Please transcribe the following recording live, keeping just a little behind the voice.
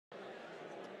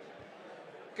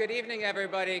Good evening,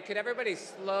 everybody. Could everybody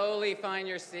slowly find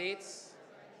your seats?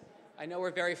 I know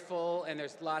we're very full and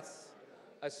there's lots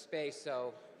of space,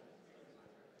 so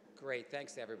great.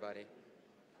 Thanks, everybody.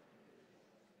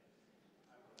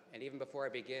 And even before I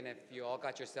begin, if you all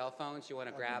got your cell phones, you want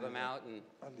to grab them out and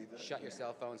shut your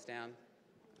cell phones down.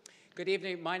 Good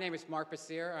evening. My name is Mark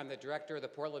Basir. I'm the director of the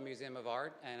Portland Museum of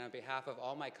Art, and on behalf of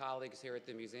all my colleagues here at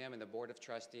the museum and the Board of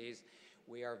Trustees,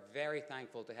 we are very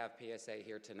thankful to have PSA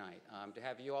here tonight. To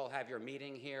have you all have your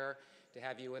meeting here, to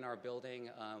have you in our building.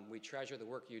 We treasure the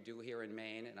work you do here in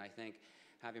Maine, and I think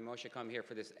having Moshe come here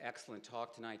for this excellent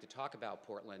talk tonight to talk about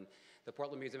Portland. The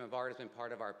Portland Museum of Art has been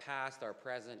part of our past, our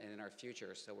present, and in our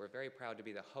future, so we're very proud to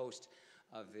be the host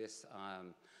of this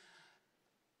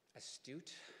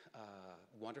astute,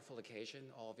 wonderful occasion,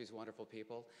 all of these wonderful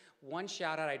people. One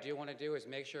shout out I do want to do is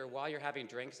make sure while you're having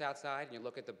drinks outside and you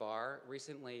look at the bar,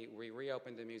 recently we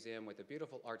reopened the museum with a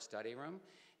beautiful art study room,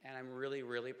 and I'm really,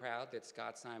 really proud that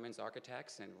Scott Simons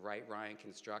Architects and Wright Ryan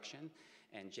Construction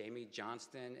and Jamie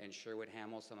Johnston and Sherwood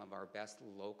Hamill, some of our best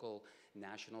local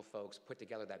national folks, put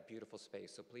together that beautiful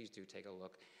space, so please do take a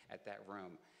look at that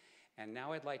room. And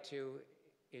now I'd like to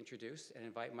introduce and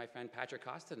invite my friend Patrick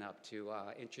Costin up to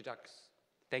introduce.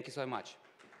 Thank you so much.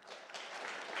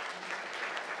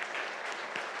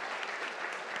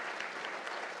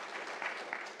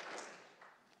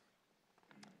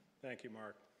 Thank you,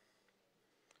 Mark.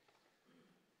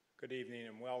 Good evening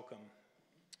and welcome.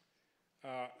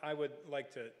 I would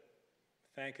like to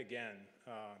thank again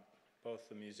both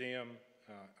the museum,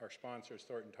 our sponsors,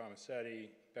 Thornton Tomasetti,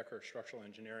 Becker Structural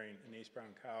Engineering, and East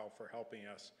Brown Cow for helping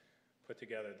us put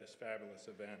together this fabulous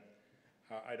event.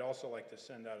 I'd also like to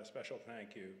send out a special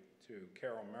thank you to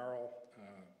Carol Merrill,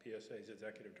 PSA's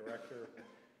Executive Director,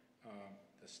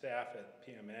 the staff at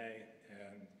PMA,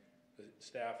 and the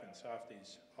staff in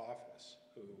Safdie's office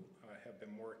who have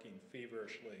been working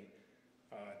feverishly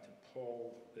to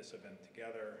pull this event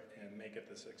together and make it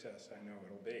the success I know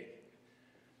it'll be.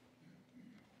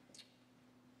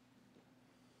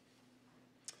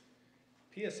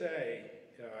 PSA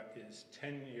is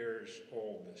 10 years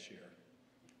old this year.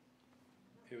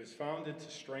 It was founded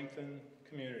to strengthen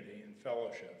community and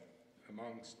fellowship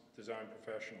amongst design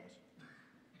professionals.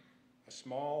 A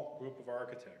small group of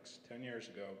architects 10 years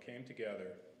ago came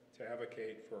together to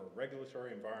advocate for a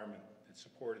regulatory environment that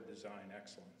supported design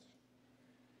excellence.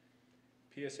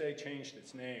 PSA changed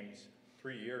its names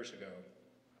 3 years ago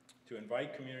to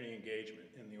invite community engagement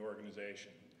in the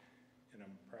organization, and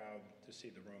I'm proud to see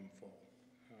the room full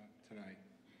tonight.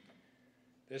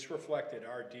 This reflected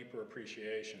our deeper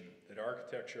appreciation that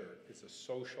architecture is a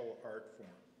social art form.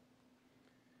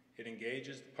 It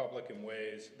engages the public in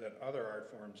ways that other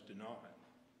art forms do not.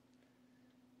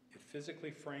 It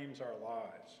physically frames our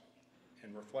lives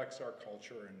and reflects our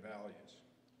culture and values.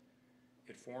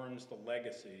 It forms the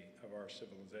legacy of our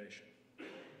civilization.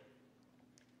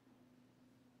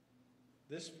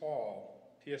 This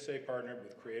fall, PSA partnered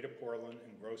with Creative Portland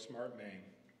and Grow Smart Maine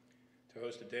to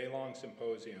host a day-long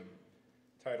symposium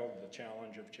titled The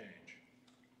Challenge of Change.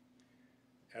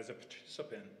 As a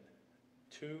participant,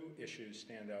 two issues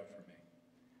stand out for me: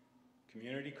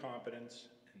 community competence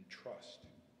and trust.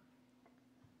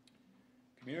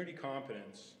 Community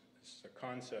competence is a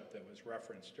concept that was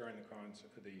referenced during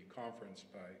the conference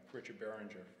by Richard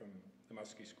Berenger from the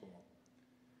Muskie School,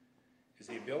 is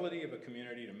the ability of a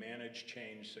community to manage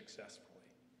change successfully.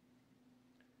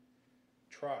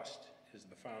 Trust is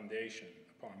the foundation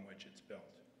upon which it's built.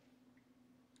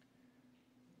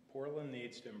 Portland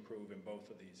needs to improve in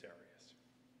both of these areas.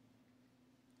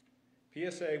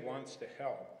 PSA wants to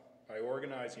help by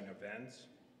organizing events,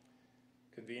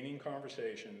 convening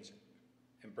conversations,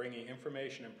 and bringing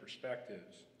information and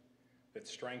perspectives that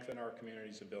strengthen our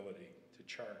community's ability to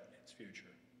chart its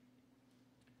future.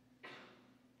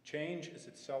 Change is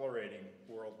accelerating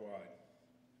worldwide.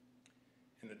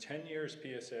 In the 10 years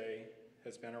PSA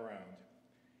has been around,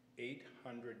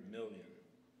 800 million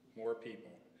more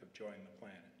people have joined the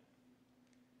planet,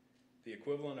 the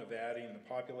equivalent of adding the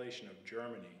population of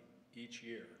Germany each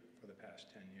year for the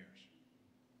past 10 years.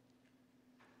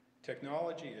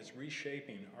 Technology is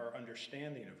reshaping our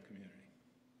understanding of community.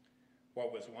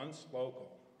 What was once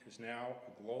local is now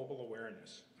a global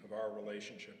awareness of our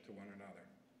relationship to one another.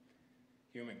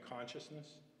 Human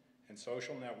consciousness and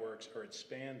social networks are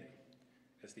expanding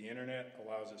as the internet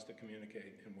allows us to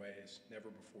communicate in ways never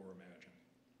before imagined.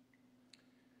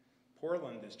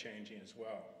 Portland is changing as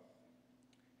well.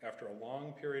 After a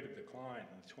long period of decline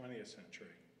in the 20th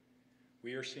century,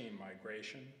 we are seeing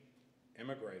migration,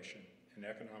 immigration, and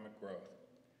economic growth.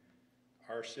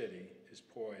 Our city is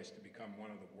poised to become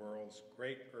one of the world's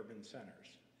great urban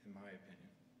centers, in my opinion.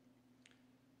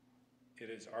 it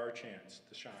is our chance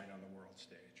to shine on the world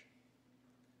stage.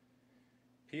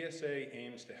 PSA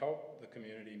aims to help the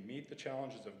community meet the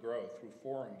challenges of growth through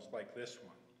forums like this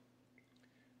one,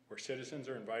 where citizens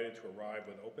are invited to arrive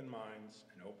with open minds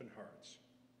and open hearts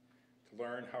to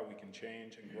learn how we can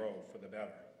change and grow for the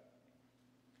better.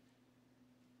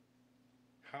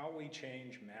 How we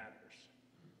change matters.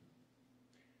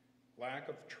 Lack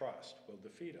of trust will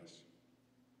defeat us.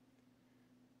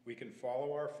 We can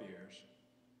follow our fears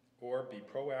or be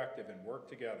proactive and work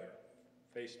together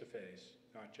face to face,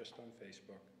 not just on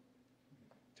Facebook,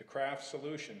 to craft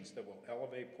solutions that will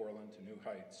elevate Portland to new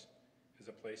heights as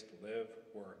a place to live,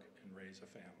 work, and raise a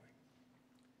family.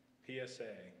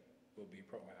 PSA will be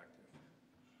proactive.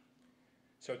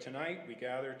 So tonight we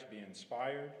gather to be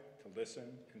inspired, to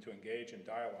listen, and to engage in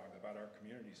dialogue about our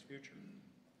community's future.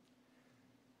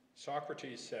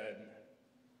 Socrates said,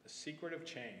 "The secret of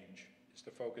change is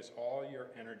to focus all your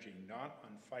energy not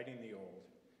on fighting the old,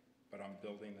 but on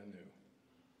building the new."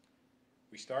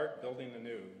 We start building the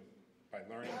new by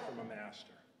learning from a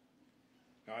master,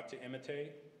 not to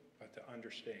imitate, but to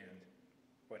understand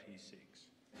what he seeks.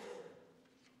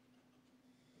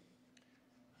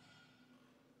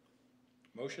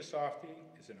 Moshe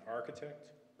Safdie is an architect,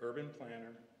 urban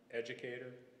planner,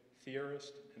 educator,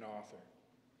 theorist, and author.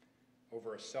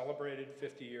 Over a celebrated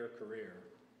 50-year career,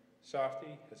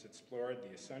 Safdie has explored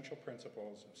the essential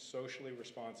principles of socially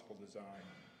responsible design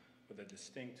with a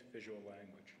distinct visual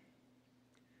language.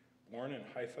 Born in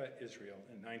Haifa, Israel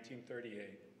in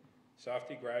 1938,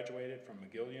 Safdie graduated from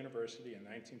McGill University in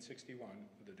 1961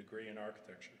 with a degree in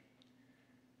architecture.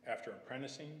 After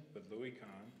apprenticing with Louis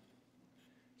Kahn,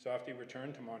 Safdie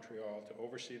returned to Montreal to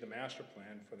oversee the master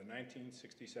plan for the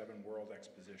 1967 World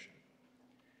Exposition.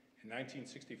 In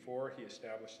 1964, he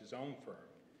established his own firm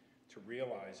to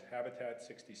realize Habitat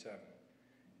 67,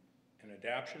 an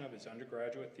adaptation of his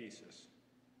undergraduate thesis,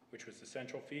 which was the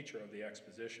central feature of the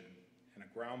exposition and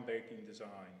a groundbreaking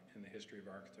design in the history of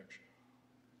architecture.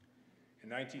 In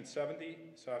 1970,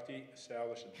 Safdie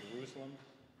established a Jerusalem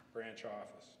branch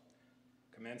office,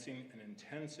 commencing an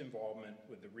intense involvement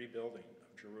with the rebuilding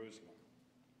of Jerusalem.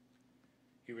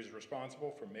 He was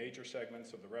responsible for major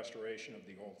segments of the restoration of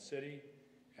the old city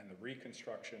and the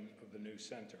reconstruction of the new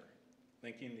center,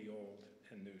 linking the old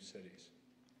and new cities.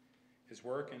 His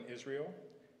work in Israel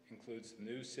includes the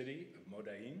new city of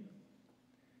Modain,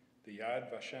 the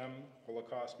Yad Vashem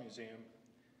Holocaust Museum,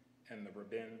 and the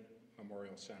Rabin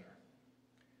Memorial Center.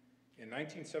 In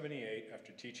 1978,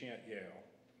 after teaching at Yale,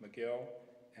 McGill,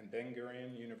 and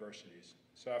Ben-Gurion universities,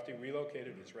 Safdie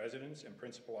relocated his residence and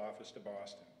principal office to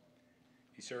Boston.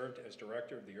 He served as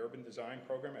director of the urban design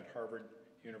program at Harvard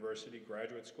University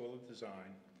Graduate School of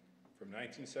Design from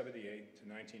 1978 to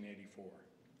 1984,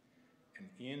 and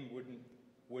Ian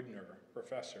Woodner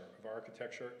Professor of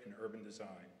Architecture and Urban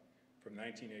Design from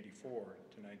 1984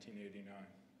 to 1989.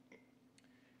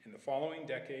 In the following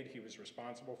decade, he was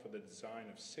responsible for the design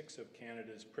of 6 of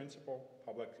Canada's principal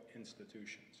public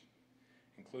institutions,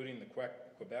 including the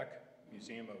Quebec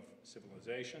Museum of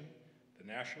Civilization, the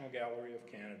National Gallery of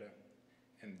Canada,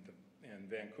 and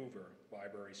Vancouver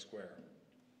Library Square.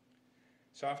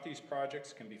 Safdie's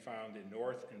projects can be found in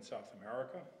North and South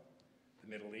America, the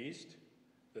Middle East,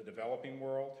 the developing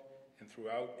world, and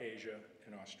throughout Asia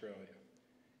and Australia,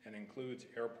 and includes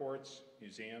airports,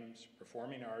 museums,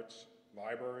 performing arts,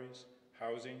 libraries,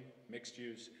 housing, mixed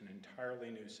use, and entirely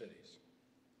new cities.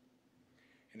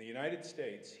 In the United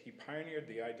States, he pioneered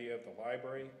the idea of the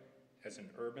library as an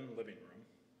urban living room,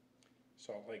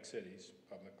 Salt Lake City's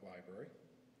public library.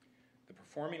 The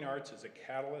performing arts is a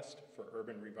catalyst for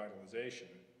urban revitalization,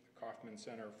 the Kaufman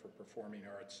Center for Performing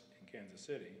Arts in Kansas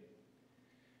City.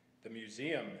 The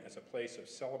museum as a place of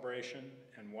celebration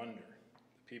and wonder,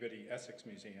 the Peabody Essex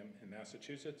Museum in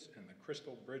Massachusetts and the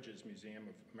Crystal Bridges Museum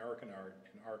of American Art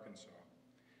in Arkansas,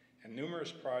 and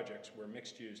numerous projects where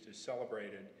mixed use is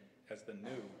celebrated as the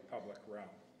new public realm.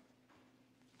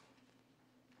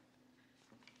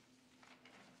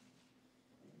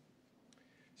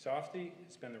 Safdie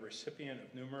has been the recipient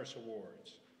of numerous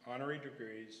awards, honorary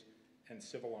degrees, and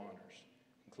civil honors,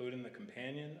 including the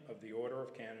Companion of the Order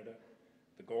of Canada,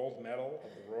 the Gold Medal of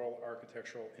the Royal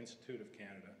Architectural Institute of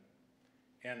Canada,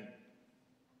 and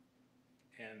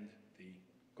the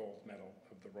Gold Medal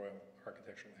of the Royal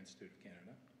Architectural Institute of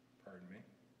Canada, pardon me.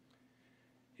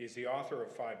 He is the author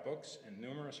of 5 books and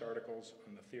numerous articles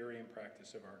on the theory and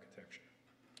practice of architecture.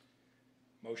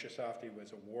 Moshe Safdie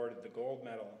was awarded the Gold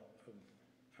Medal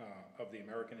of the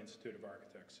American Institute of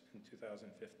Architects in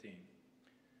 2015.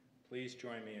 Please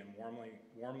join me in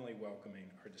warmly welcoming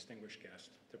our distinguished guest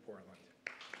to Portland.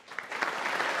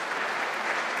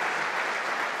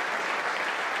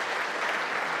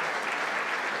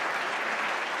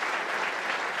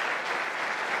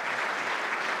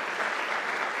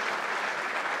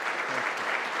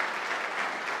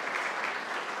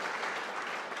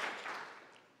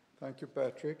 Thank you,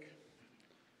 Patrick.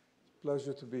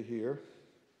 Pleasure to be here.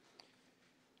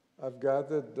 I've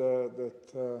gathered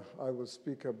that I will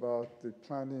speak about the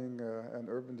planning and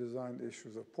urban design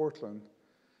issues of Portland,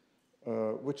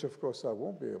 which of course I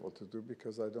won't be able to do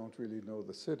because I don't really know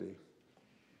the city.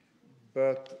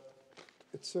 But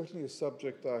it's certainly a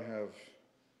subject I have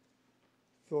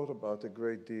thought about a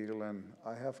great deal, and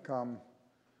I have come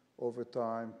over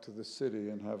time to the city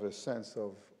and have a sense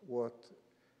of what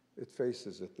it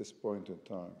faces at this point in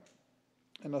time.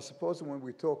 And I suppose when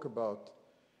we talk about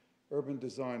urban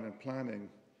design and planning,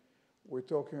 we're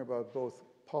talking about both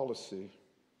policy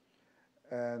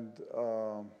and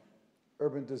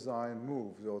urban design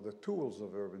moves, or the tools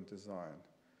of urban design.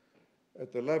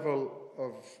 At the level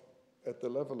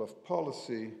of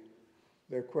policy,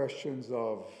 there are questions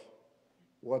of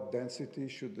what density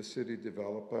should the city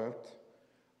develop at,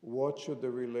 what should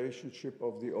the relationship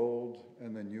of the old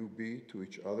and the new be to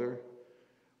each other,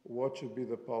 what should be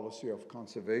the policy of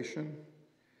conservation.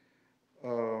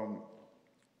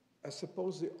 I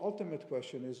suppose the ultimate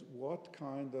question is what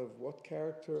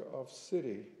character of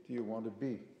city do you want to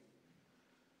be?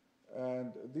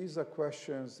 And these are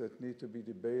questions that need to be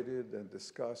debated and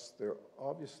discussed. They're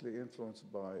obviously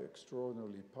influenced by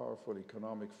extraordinarily powerful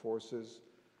economic forces.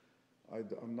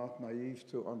 I'm not naive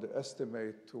to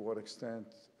underestimate to what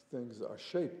extent things are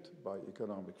shaped by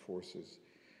economic forces,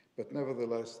 but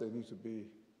nevertheless, they need to be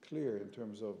clear in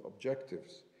terms of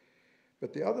objectives.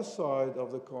 But the other side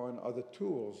of the coin are the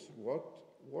tools. What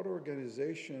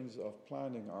organizations of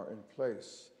planning are in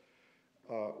place?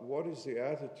 What is the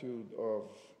attitude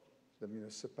of the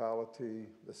municipality,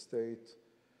 the state,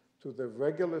 to the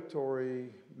regulatory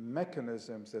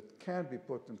mechanisms that can be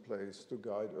put in place to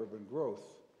guide urban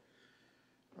growth?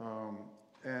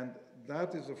 And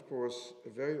that is, of course, a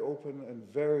very open and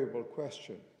variable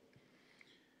question.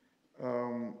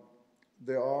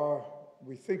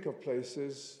 We think of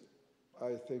places.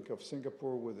 I think of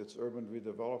Singapore with its Urban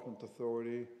Redevelopment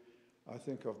Authority. I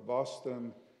think of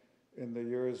Boston in the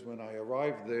years when I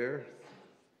arrived there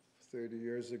 30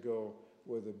 years ago,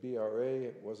 where the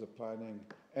BRA was a planning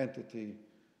entity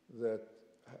that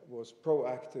was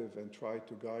proactive and tried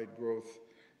to guide growth.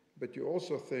 But you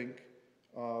also think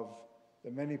of the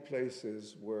many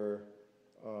places where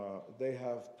they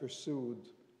have pursued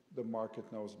the market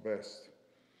knows best.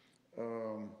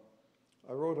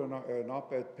 I wrote an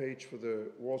op-ed page for the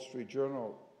Wall Street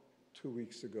Journal 2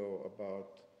 weeks ago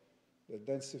about the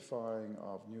densifying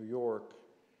of New York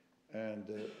and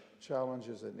the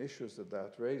challenges and issues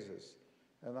that raises.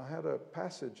 And I had a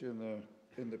passage in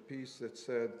the piece that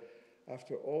said,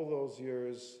 after all those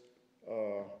years,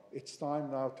 it's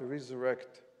time now to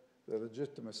resurrect the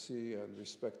legitimacy and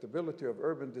respectability of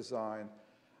urban design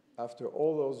after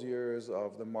all those years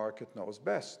of the market knows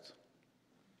best.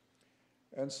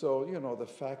 And so, you know, the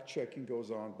fact-checking goes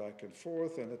on back and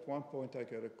forth, and at one point I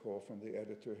get a call from the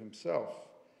editor himself.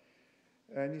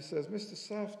 And he says, Mr.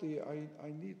 Safdie,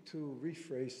 I need to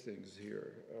rephrase things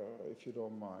here, if you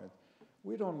don't mind.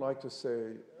 We don't like to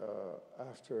say,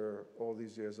 after all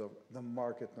these years of the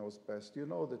market knows best, you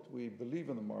know that we believe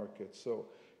in the market, so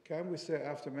can we say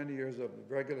after many years of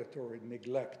regulatory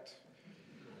neglect?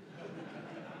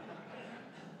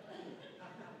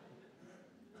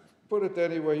 Put it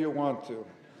any way you want to.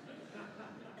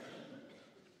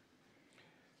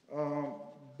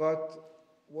 But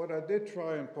what I did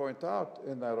try and point out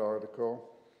in that article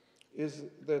is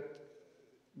that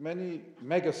many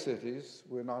megacities,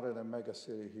 we're not in a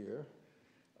megacity here,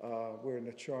 we're in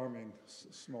a charming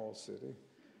small city,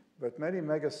 but many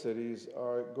megacities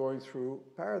are going through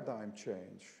paradigm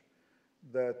change,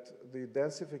 that the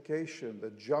densification, the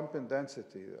jump in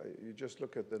density, you just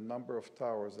look at the number of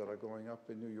towers that are going up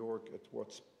in New York, at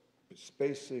what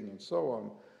spacing and so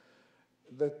on,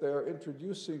 that they're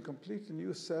introducing a completely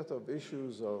new set of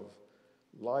issues of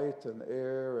light and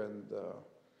air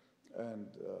and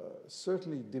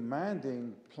certainly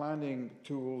demanding planning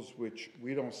tools which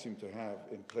we don't seem to have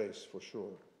in place for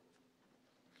sure.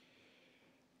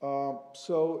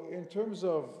 So in terms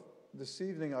of this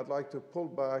evening, I'd like to pull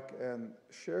back and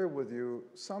share with you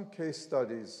some case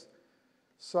studies.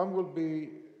 Some will be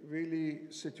really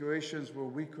situations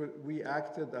where we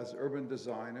acted as urban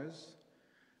designers.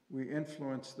 We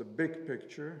influenced the big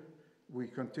picture. We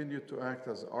continue to act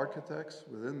as architects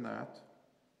within that.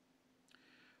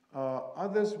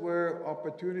 Others were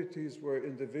opportunities where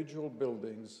individual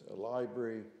buildings, a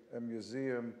library, a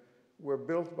museum, were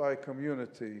built by a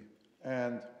community,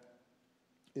 and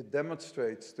it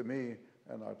demonstrates to me,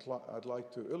 and I'd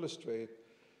like to illustrate,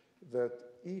 that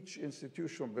each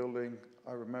institutional building,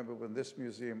 I remember when this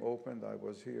museum opened, I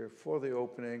was here for the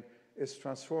opening, is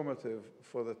transformative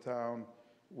for the town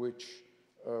which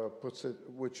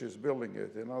which is building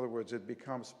it. In other words, it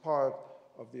becomes part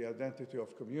of the identity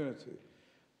of community.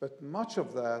 But much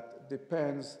of that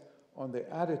depends on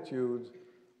the attitude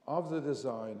of the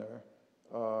designer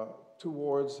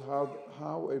towards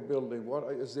how a building, what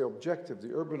is the objective,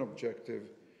 the urban objective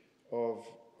of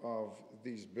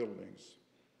these buildings.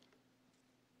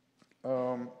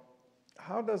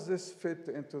 How does this fit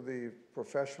into the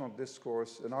professional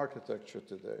discourse in architecture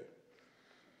today?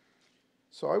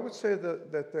 So I would say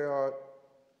that there are,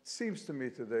 seems to me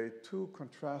today, two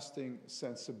contrasting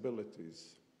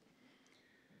sensibilities.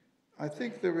 I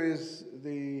think there is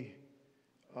the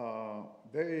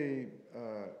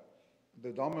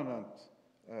the dominant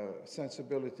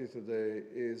sensibility today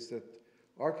is that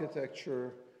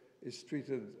architecture is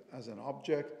treated as an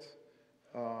object.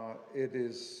 It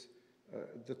is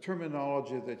the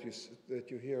terminology that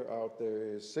you hear out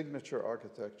there is signature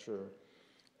architecture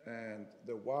and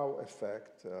the wow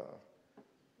effect.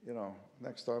 You know,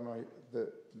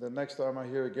 the next time I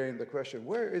hear again the question,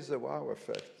 where is the wow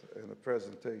effect in the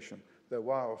presentation? The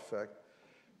wow effect.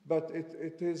 But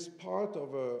it is part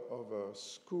of a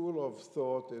school of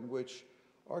thought in which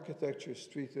architecture is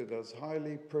treated as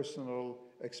highly personal,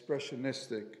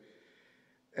 expressionistic.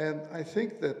 And I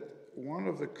think that one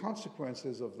of the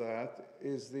consequences of that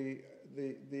is the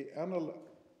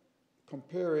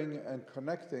comparing and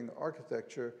connecting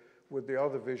architecture with the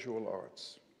other visual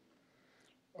arts.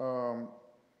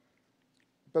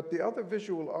 But the other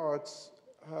visual arts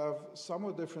have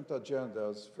somewhat different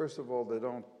agendas. First of all, they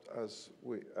don't, as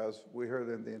we heard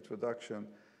in the introduction,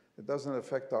 it doesn't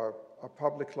affect our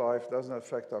public life, doesn't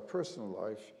affect our personal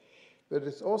life, but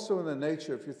it's also in the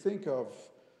nature, if you think of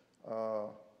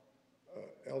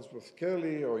Ellsworth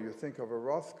Kelly or you think of a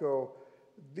Rothko,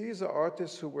 these are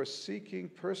artists who were seeking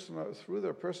through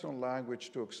their personal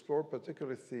language to explore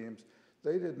particular themes.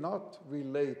 They did not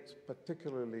relate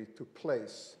particularly to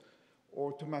place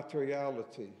or to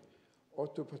materiality or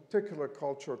to particular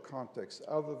cultural context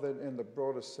other than in the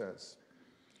broadest sense.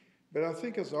 But I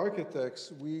think as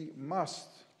architects, we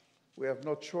have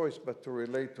no choice but to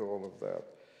relate to all of that.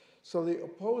 So the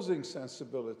opposing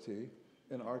sensibility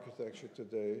in architecture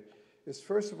today is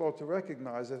first of all to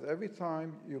recognize that every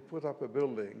time you put up a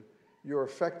building, you're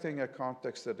affecting a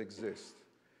context that exists.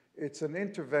 It's an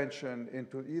intervention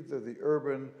into either the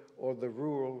urban or the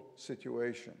rural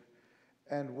situation.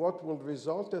 And what will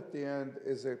result at the end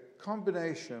is a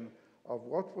combination of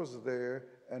what was there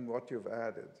and what you've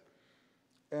added.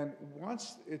 And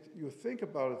once you think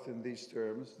about it in these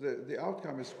terms, the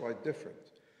outcome is quite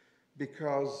different.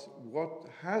 Because what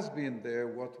has been there,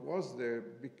 what was there,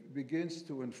 begins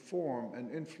to inform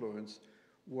and influence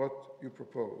what you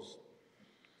propose.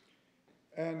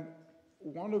 And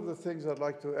one of the things I'd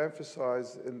like to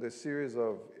emphasize in the series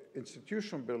of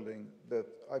institutional building that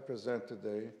I present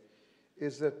today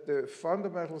is that the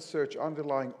fundamental search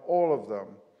underlying all of them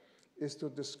is to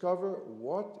discover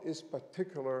what is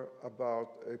particular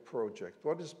about a project,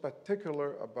 what is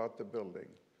particular about the building.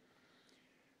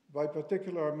 By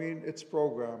particular, I mean its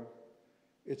program,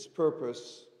 its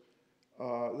purpose,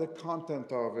 the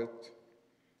content of it,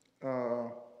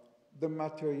 the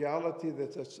materiality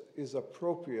that is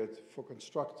appropriate for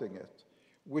constructing it,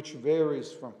 which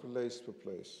varies from place to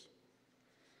place.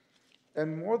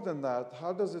 And more than that,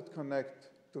 how does it connect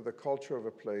to the culture of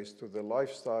a place, to the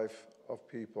lifestyle of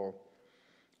people,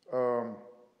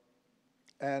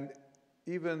 and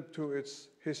even to its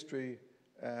history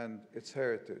and its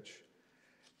heritage?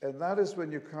 And that is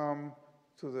when you come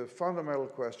to the fundamental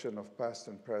question of past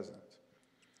and present.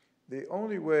 The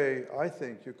only way I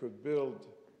think you could build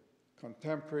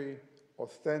contemporary,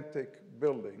 authentic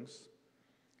buildings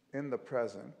in the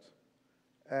present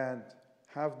and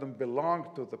have them belong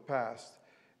to the past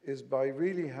is by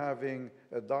really having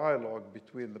a dialogue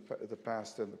between the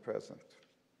past and the present.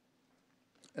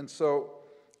 And so,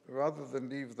 rather than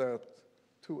leave that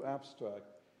too abstract,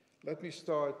 let me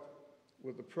start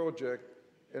with the project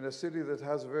in a city that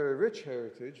has a very rich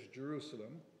heritage,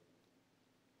 Jerusalem,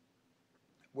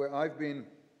 where I've been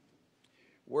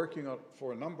working on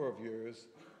for a number of years.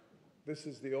 This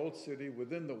is the old city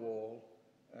within the wall,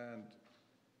 and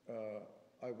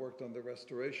I worked on the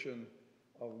restoration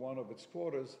of one of its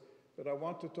quarters, but I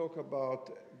want to talk about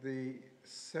the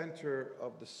center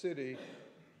of the city,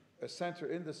 a center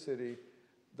in the city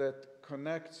that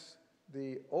connects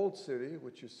the old city,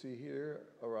 which you see here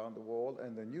around the wall,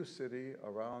 and the new city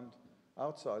around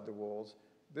outside the walls,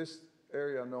 this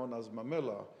area known as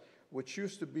Mamilla, which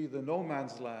used to be the no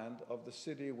man's land of the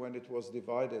city when it was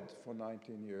divided for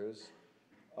 19 years.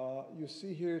 You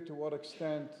see here to what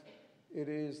extent it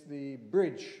is the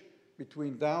bridge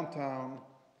between downtown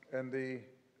and the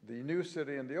new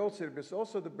city and the old city, but it's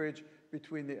also the bridge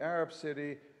between the Arab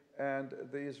city and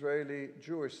the Israeli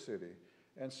Jewish city.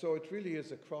 And so it really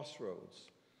is a crossroads.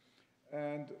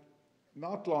 And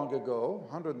not long ago,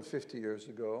 150 years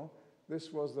ago,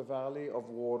 this was the valley of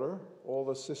water, all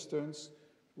the cisterns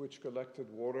which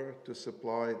collected water to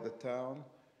supply the town.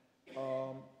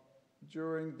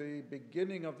 During the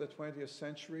beginning of the 20th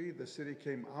century, the city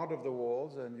came out of the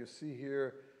walls, and you see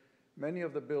here many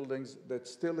of the buildings that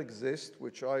still exist,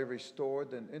 which I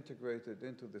restored and integrated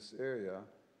into this area.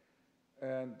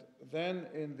 And then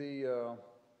in the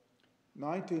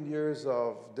 19 years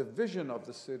of division of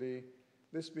the city,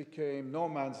 this became no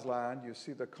man's land. You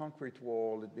see the concrete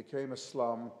wall. It became a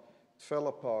slum. It fell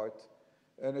apart.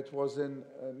 And it was in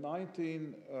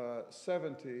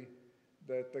 1970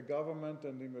 that the government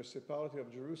and the municipality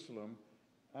of Jerusalem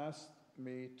asked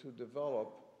me to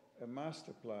develop a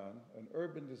master plan, an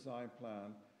urban design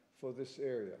plan for this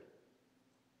area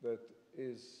that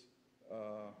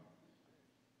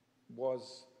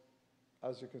was,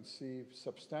 as you can see,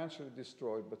 substantially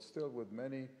destroyed, but still with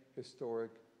many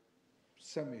historic,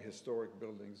 semi-historic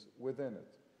buildings within it.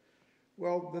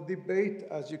 Well, the debate,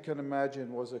 as you can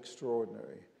imagine, was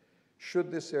extraordinary.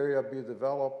 Should this area be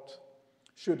developed?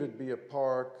 Should it be a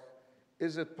park?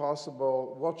 Is it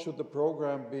possible? What should the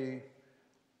program be?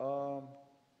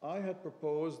 I had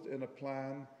proposed in a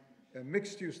plan a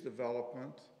mixed-use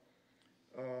development,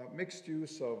 mixed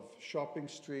use of shopping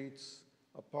streets,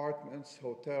 apartments,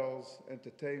 hotels,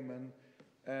 entertainment,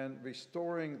 and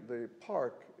restoring the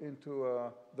park into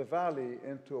the valley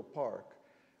into a park.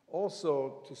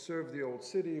 Also, to serve the old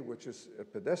city, which is a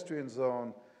pedestrian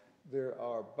zone, there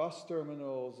are bus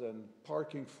terminals and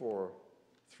parking for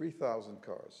 3,000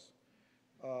 cars.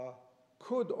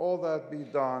 Could all that be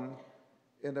done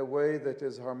in a way that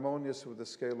is harmonious with the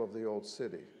scale of the old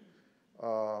city?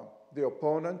 The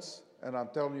opponents, and I'm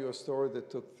telling you a story that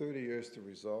took 30 years to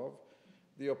resolve,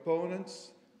 the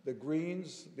opponents, the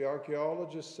Greens, the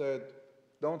archaeologists said,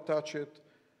 don't touch it.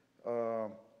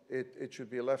 It should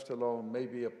be left alone,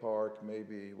 maybe a park,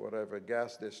 maybe whatever,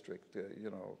 gas district,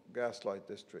 gaslight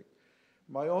district.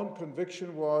 My own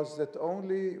conviction was that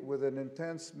only with an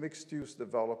intense mixed-use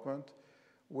development,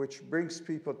 which brings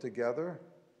people together,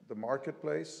 the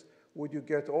marketplace, would you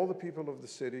get all the people of the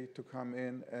city to come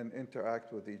in and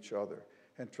interact with each other.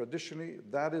 And traditionally,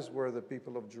 that is where the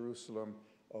people of Jerusalem,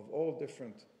 of all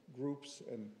different groups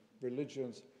and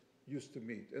religions, used to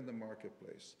meet, in the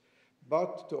marketplace.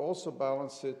 But to also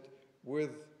balance it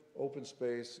with open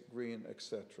space, green,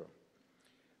 etc.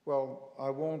 Well,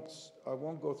 I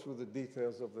won't go through the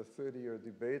details of the 30-year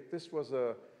debate. This was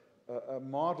a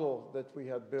model that we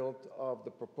had built of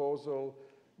the proposal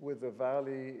with the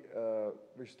valley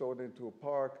restored into a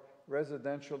park,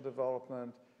 residential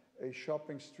development, a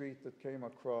shopping street that came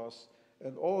across,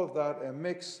 and all of that a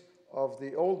mix of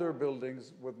the older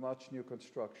buildings with much new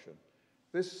construction.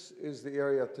 This is the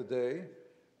area today.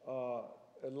 A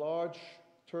large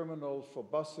terminal for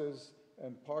buses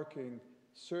and parking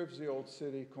serves the old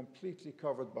city, completely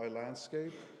covered by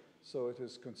landscape, so it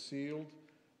is concealed.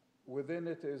 Within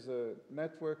it is a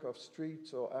network of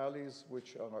streets or alleys,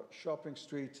 which are shopping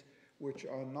streets, which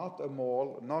are not a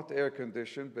mall, not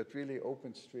air-conditioned, but really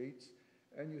open streets.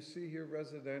 And you see here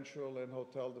residential and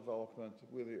hotel development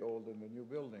with the old and the new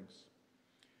buildings.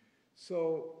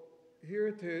 So here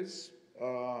it is.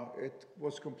 It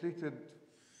was completed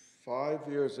 5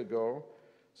 years ago,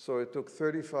 so it took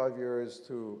 35 years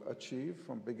to achieve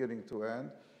from beginning to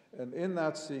end. And in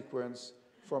that sequence,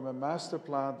 from a master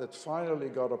plan that finally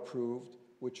got approved,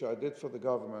 which I did for the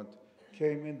government,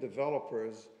 came in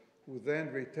developers who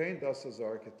then retained us as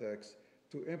architects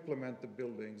to implement the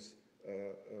buildings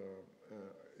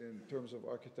in terms of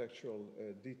architectural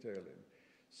detailing.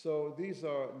 So these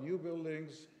are new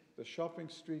buildings, the shopping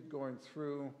street going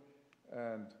through,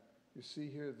 and you see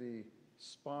here the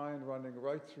spine running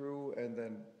right through and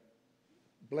then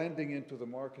blending into the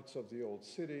markets of the old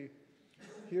city.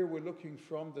 Here we're looking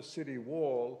from the city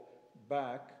wall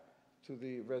back to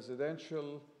the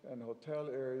residential and hotel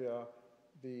area,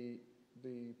 the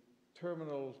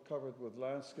terminal covered with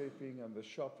landscaping and the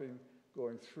shopping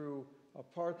going through,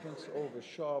 apartments over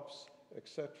shops,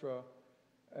 etc.,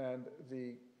 and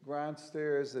the grand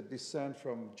stairs that descend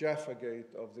from Jaffa Gate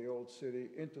of the old city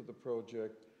into the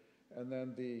project, and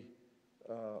then the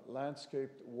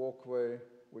landscaped walkway,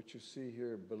 which you see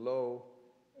here below,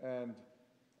 and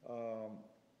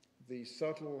the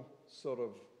subtle sort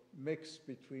of mix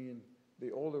between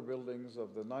the older buildings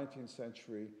of the 19th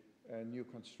century and new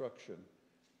construction.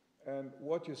 And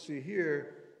what you see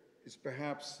here is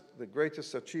perhaps the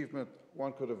greatest achievement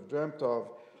one could have dreamt of.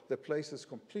 the place is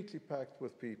completely packed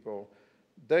with people,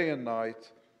 day and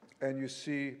night, and you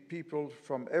see people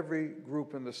from every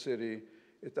group in the city.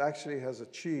 It actually has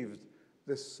achieved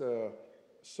this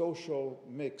social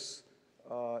mix,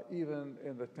 even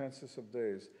in the tensest of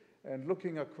days. And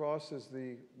looking across is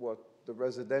the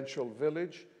residential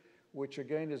village, which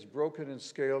again is broken in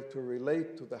scale to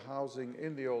relate to the housing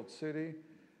in the old city.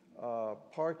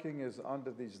 Parking is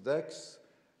under these decks.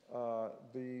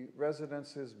 The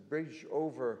residences bridge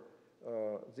over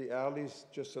the alleys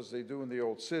just as they do in the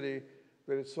old city,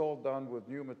 but it's all done with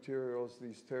new materials.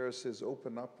 These terraces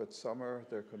open up at summer.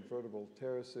 They're convertible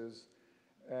terraces.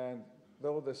 And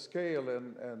though the scale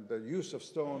and the use of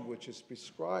stone, which is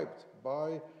prescribed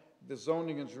by the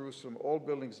zoning in Jerusalem, all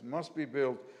buildings must be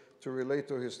built to relate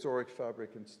to historic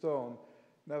fabric and stone,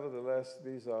 nevertheless,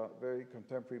 these are very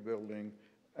contemporary buildings,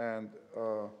 and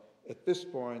at this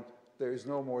point, there is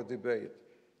no more debate.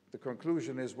 The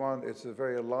conclusion is, one, it's a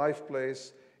very alive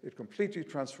place. It completely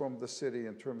transformed the city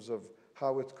in terms of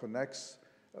how it connects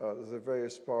the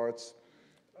various parts.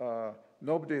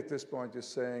 Nobody at this point is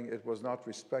saying it was not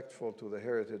respectful to the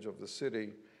heritage of the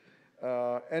city.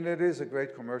 And it is a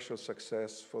great commercial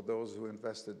success for those who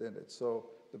invested in it. So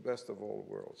the best of all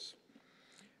worlds.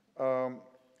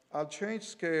 I'll change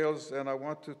scales, and I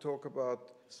want to talk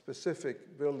about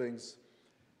specific buildings,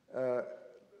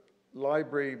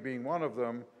 library being one of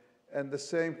them, and the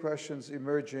same questions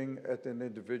emerging at an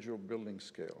individual building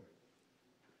scale.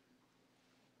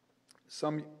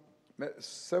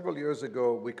 Several years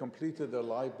ago, we completed a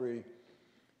library,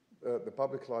 the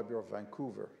Public Library of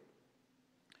Vancouver.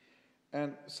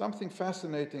 And something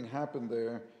fascinating happened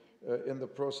there in the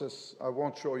process. I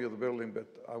won't show you the building, but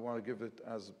I want to give it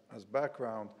as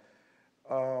background.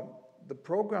 The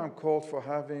program called for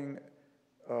having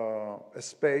a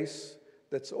space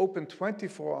that's open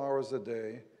 24 hours a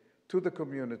day to the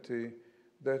community,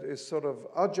 that is sort of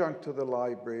adjunct to the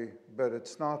library, but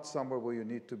it's not somewhere where you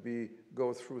need to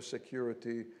go through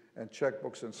security and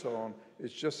checkbooks and so on.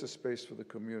 It's just a space for the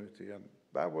community. And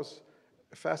that was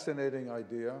a fascinating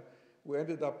idea. We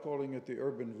ended up calling it the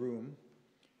Urban Room.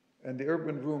 And the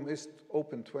Urban Room is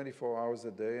open 24 hours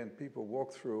a day, and people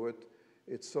walk through it.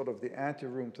 It's sort of the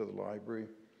anteroom to the library.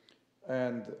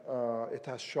 And it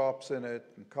has shops in it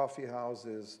and coffee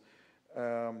houses.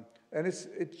 And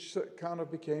it kind of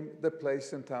became the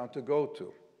place in town to go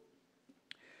to.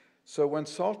 So when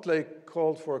Salt Lake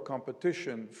called for a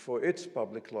competition for its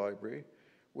public library,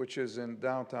 which is in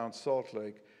downtown Salt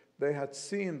Lake, they had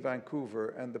seen Vancouver,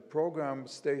 and the program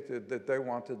stated that they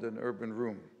wanted an urban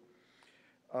room.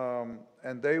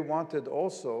 And they wanted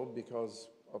also, because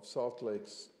of Salt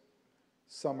Lake's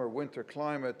summer-winter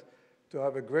climate, to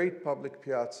have a great public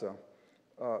piazza,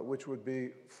 which would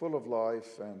be full of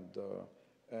life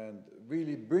and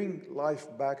really bring life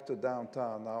back to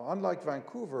downtown. Now, unlike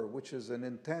Vancouver, which is an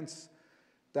intense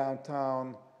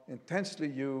downtown, intensely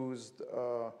used,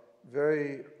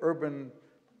 very urban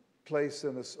place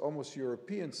in this almost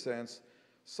European sense,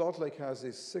 Salt Lake has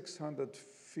a 600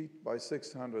 feet by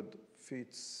 600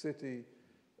 feet city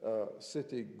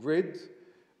grid.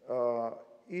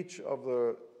 Each of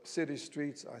the city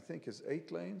streets, I think, is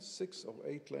 8 lanes, 6 or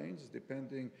 8 lanes,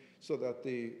 depending, so that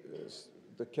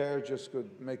the carriages could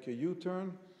make a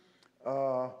U-turn.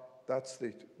 That's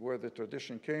where the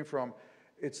tradition came from.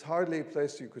 It's hardly a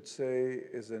place you could say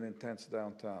is an intense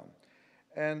downtown.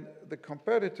 And the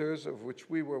competitors, of which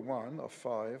we were one of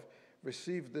 5,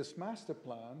 received this master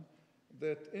plan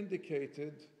that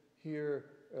indicated here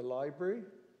a library,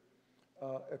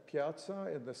 a piazza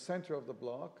in the center of the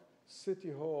block.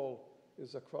 City Hall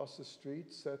is across the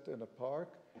street, set in a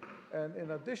park. And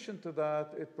in addition to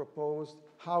that, it proposed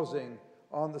housing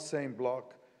on the same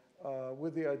block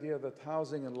with the idea that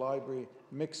housing and library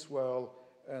mix well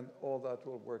and all that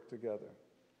will work together.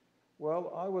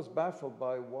 Well, I was baffled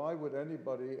by why would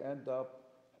anybody end up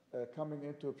coming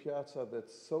into a piazza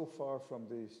that's so far from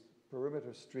these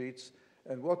perimeter streets,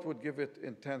 and what would give it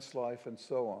intense life and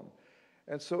so on.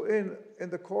 And so in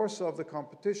the course of the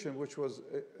competition, which was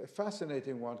a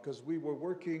fascinating one, because we were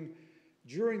working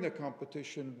during the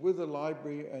competition with the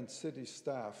library and city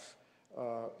staff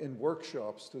in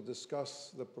workshops to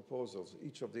discuss the proposals,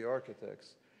 each of the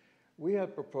architects. We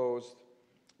had proposed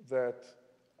that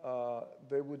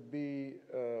there would be,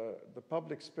 the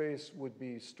public space would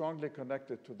be strongly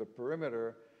connected to the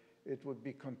perimeter. It would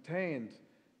be contained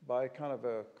by kind of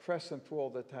a crescent wall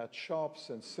that had shops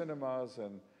and cinemas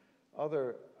and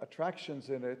other attractions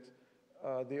in it.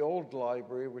 The old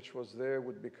library, which was there,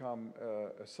 would become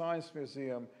a science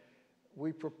museum.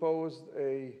 We proposed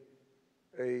a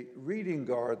reading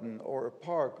garden or a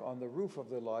park on the roof of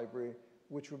the library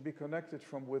which would be connected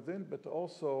from within, but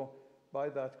also by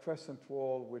that crescent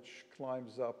wall which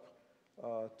climbs up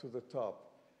to the top.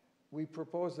 We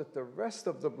propose that the rest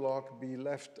of the block be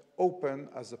left open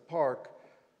as a park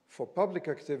for public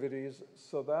activities,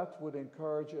 so that would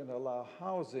encourage and allow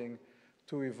housing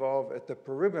to evolve at the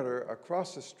perimeter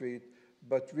across the street,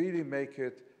 but really make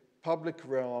it public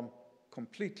realm,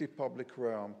 completely public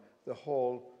realm, the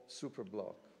whole super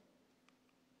block.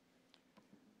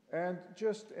 And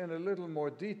just in a little more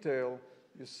detail,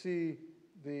 you see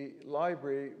the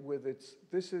library with its,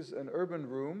 this is an urban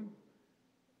room.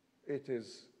 It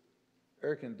is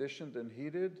air conditioned and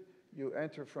heated. You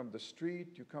enter from the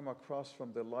street, you come across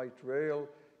from the light rail,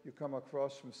 you come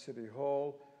across from City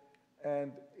Hall,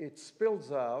 and it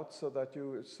spills out so that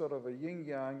it's sort of a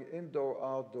yin-yang,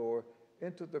 indoor-outdoor,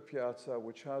 into the piazza,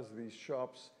 which has these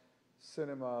shops,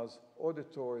 cinemas,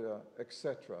 auditoria,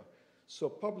 etc. So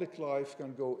public life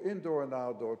can go indoor and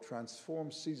outdoor, transform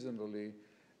seasonally,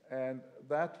 and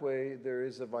that way there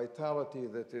is a vitality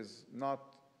that does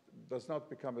not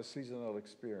become a seasonal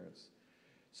experience.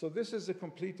 So this is a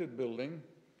completed building.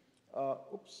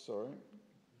 Oops, sorry.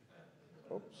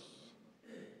 Oops.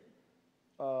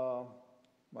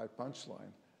 My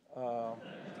punchline.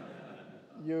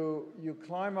 You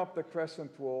climb up the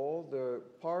crescent wall. The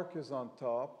park is on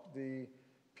top. The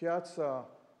piazza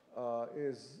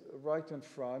is right in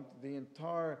front. The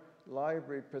entire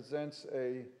library presents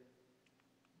a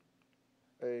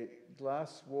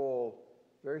glass wall,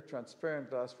 very transparent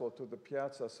glass wall to the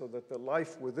piazza, so that the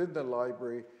life within the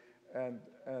library and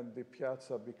the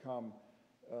piazza become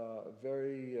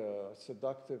very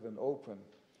seductive and open.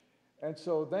 And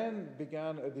so then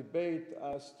began a debate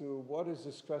as to what is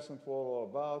this crescent wall all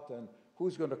about, and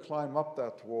who's going to climb up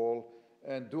that wall,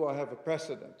 and do I have a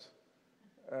precedent?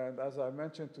 And as I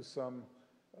mentioned to some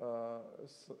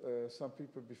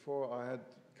people before, I had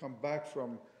come back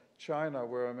from China,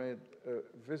 where I made a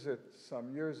visit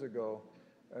some years ago.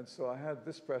 And so I had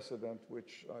this precedent,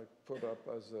 which I put up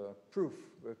as a proof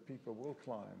that people will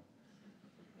climb.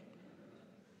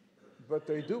 But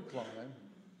they do climb,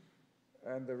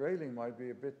 and the railing might be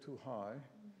a bit too high,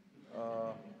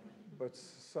 but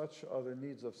such are the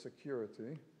needs of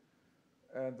security.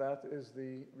 And that is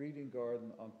the reading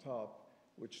garden on top,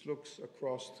 which looks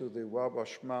across to the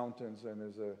Wabash Mountains and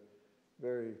is a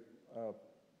very,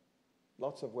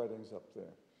 lots of weddings up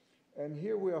there. And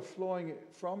here we are flowing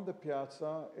from the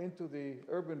piazza into the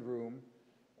urban room,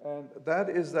 and that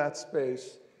is that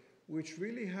space which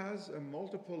really has a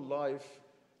multiple life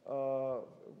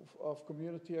of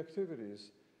community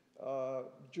activities.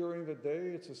 During the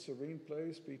day, it's a serene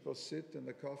place. People sit in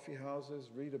the coffee houses,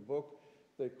 read a book.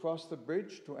 They cross the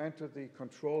bridge to enter the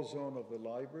control zone of the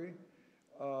library.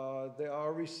 There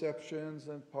are receptions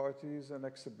and parties and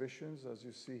exhibitions, as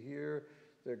you see here.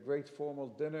 There are great formal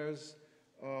dinners.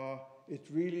 It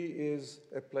really is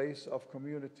a place of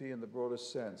community in the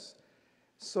broadest sense.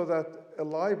 So that a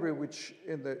library which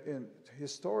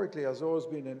historically has always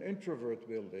been an introvert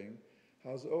building,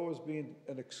 has always been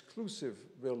an exclusive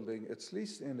building, at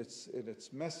least in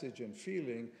its message and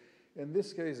feeling. In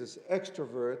this case, it's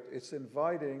extrovert, it's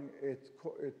inviting, it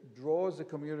draws the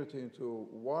community into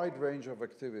a wide range of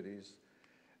activities.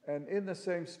 And in the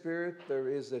same spirit, there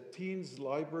is a teens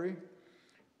library,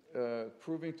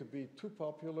 proving to be too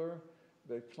popular.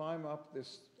 They climb up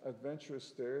this adventurous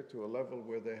stair to a level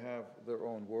where they have their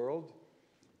own world.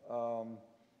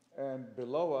 And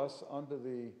below us, under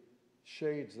the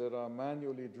shades that are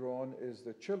manually drawn, is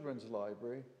the children's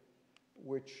library,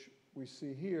 which we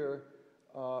see here,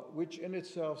 which in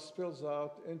itself spills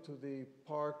out into the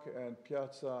park and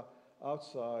piazza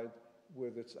outside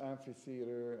with its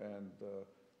amphitheater and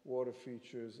water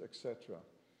features, etc.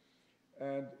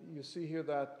 And you see here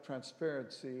that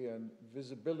transparency and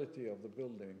visibility of the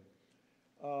building.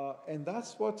 And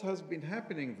that's what has been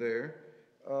happening there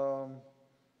on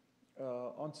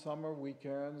summer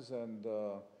weekends, and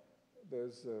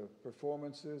there's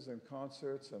performances and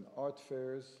concerts and art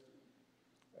fairs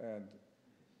and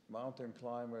mountain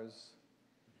climbers,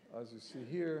 as you see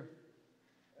here.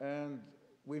 And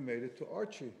we made it to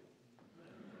Archie.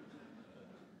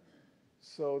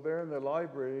 So they're in the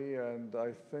library, and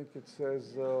I think it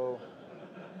says,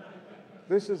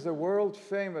 this is the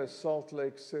world-famous Salt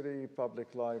Lake City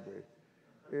Public Library.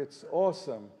 It's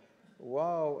awesome.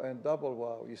 Wow and double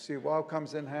wow. You see, wow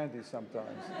comes in handy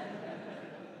sometimes.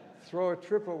 Throw a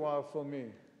triple wow for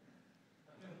me.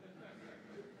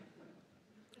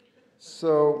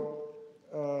 So,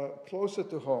 closer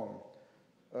to home.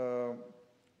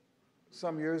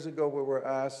 Some years ago, we were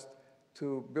asked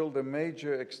to build a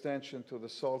major extension to the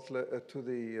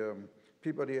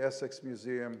Peabody Essex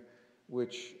Museum,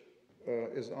 which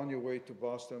is on your way to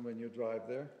Boston when you drive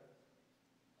there.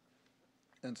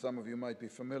 And some of you might be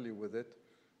familiar with it.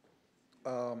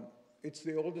 It's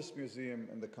the oldest museum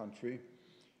in the country,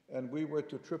 and we were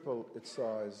to triple its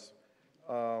size.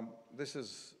 This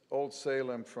is old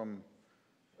Salem from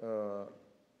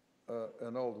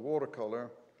an old watercolor,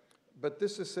 but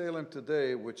this is Salem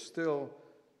today, which still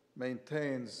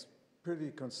maintains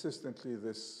pretty consistently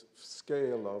this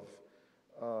scale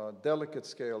of delicate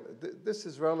scale. This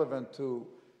is relevant to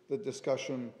the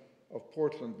discussion of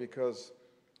Portland because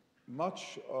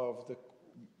much of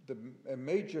a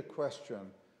major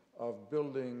question of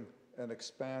building and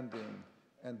expanding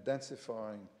and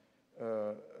densifying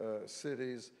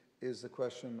cities is the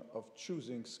question of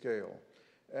choosing scale.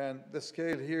 And the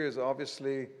scale here is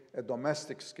obviously a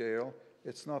domestic scale.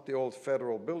 It's not the old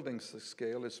federal buildings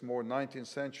scale, it's more 19th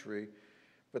century,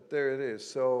 but there it is.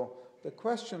 So the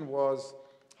question was,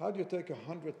 how do you take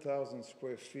 100,000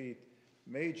 square feet,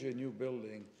 major new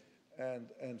building,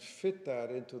 and fit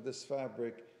that into this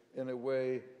fabric in a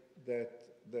way that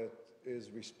is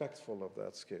respectful of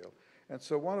that scale? And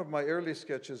so one of my early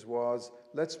sketches was,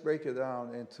 let's break it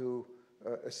down into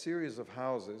a series of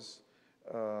houses.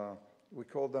 We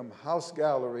call them house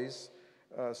galleries.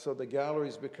 So the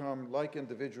galleries become like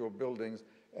individual buildings,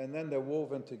 and then they're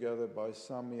woven together by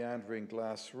some meandering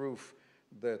glass roof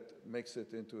that makes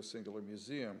it into a singular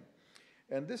museum.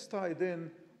 And this tied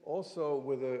in also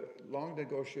with a long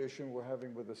negotiation we're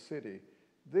having with the city.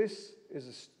 This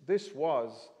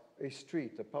was a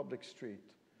street, a public street.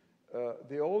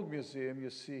 The old museum you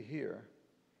see here.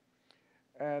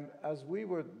 And as we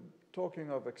were talking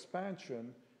of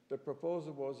expansion, the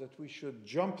proposal was that we should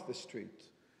jump the street,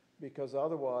 because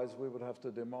otherwise we would have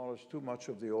to demolish too much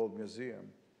of the old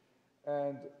museum.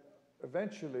 And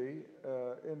eventually,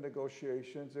 in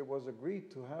negotiations, it was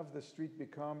agreed to have the street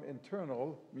become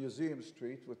internal Museum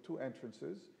Street with two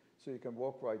entrances, so you can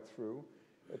walk right through.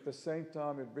 At the same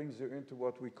time, it brings you into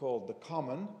what we call the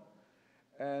Common.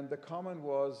 And the Common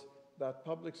was that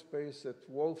public space that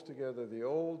wove together the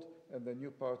old and the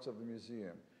new parts of the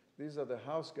museum. These are the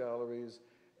house galleries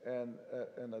and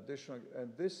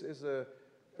this is a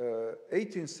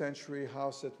 18th century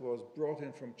house that was brought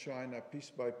in from China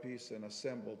piece by piece and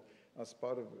assembled as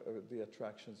part of the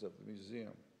attractions of the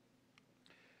museum.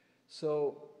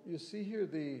 So you see here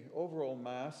the overall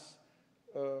mass.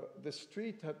 The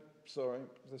street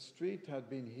had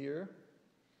been here.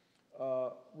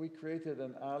 We created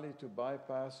an alley to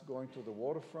bypass going to the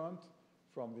waterfront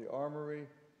from the Armory.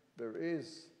 There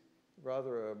is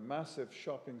rather a massive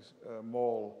shopping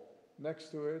mall next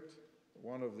to it,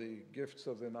 one of the gifts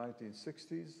of the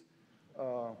 1960s.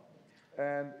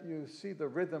 And you see the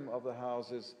rhythm of the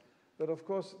houses. But of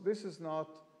course, this is not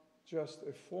just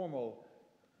a formal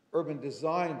urban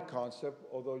design concept,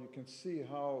 although you can see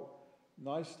how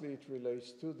nicely it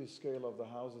relates to the scale of the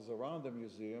houses around the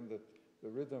museum, that the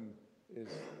rhythm is.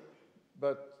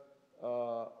 But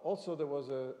also there was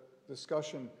a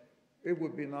discussion, it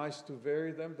would be nice to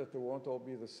vary them, that they won't all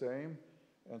be the same.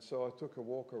 And so I took a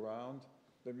walk around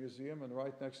the museum, and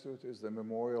right next to it is the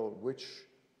Memorial Witch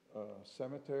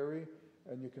Cemetery,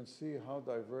 and you can see how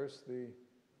diverse the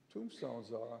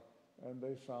tombstones are, and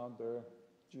they found their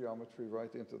geometry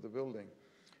right into the building.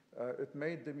 It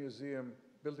made the museum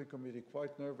building committee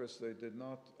quite nervous. They did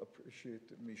not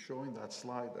appreciate me showing that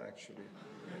slide, actually.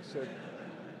 They said,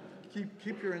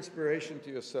 keep your inspiration to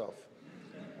yourself.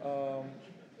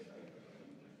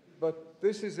 But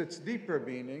this is its deeper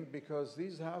meaning, because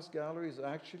these house galleries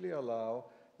actually allow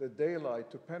the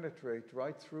daylight to penetrate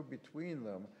right through between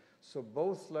them. So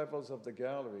both levels of the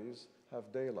galleries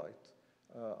have daylight,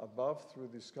 above through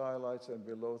the skylights and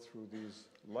below through these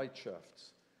light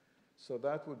shafts. So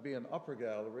that would be an upper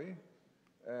gallery,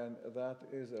 and that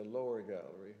is a lower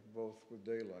gallery, both with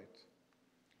daylight.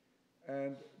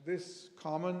 And this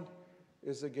common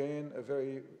is, again, a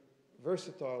very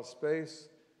versatile space,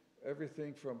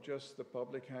 everything from just the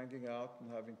public hanging out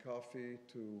and having coffee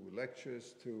to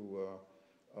lectures to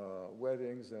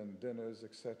weddings and dinners,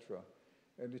 etc.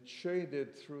 And it's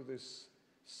shaded through this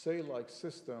sail-like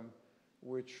system,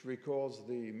 which recalls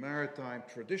the maritime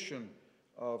tradition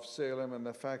of Salem and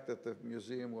the fact that the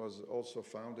museum was also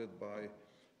founded by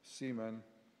seamen.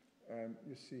 And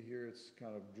you see here it's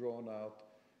kind of drawn out.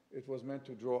 It was meant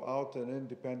to draw out and in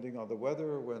depending on the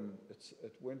weather. When it's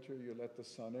at winter, you let the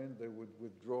sun in, they would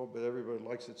withdraw, but everybody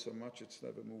likes it so much it's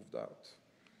never moved out.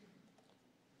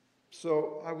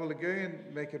 So I will again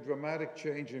make a dramatic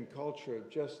change in culture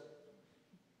just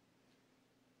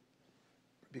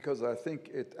because I think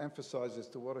it emphasizes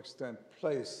to what extent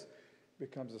place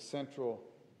becomes a central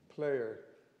player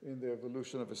in the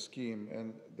evolution of a scheme.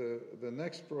 And the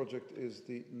next project is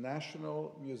the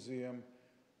National Museum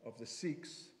of the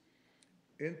Sikhs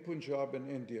in Punjab in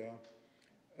India,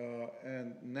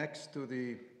 and next to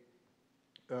the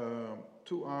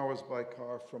 2 hours by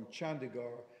car from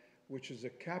Chandigarh, which is the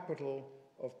capital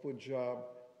of Punjab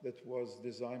that was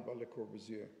designed by Le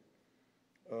Corbusier.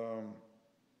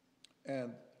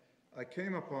 And I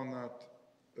came upon that,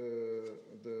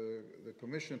 the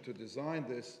commission to design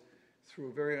this through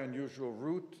a very unusual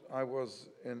route. I was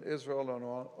in Israel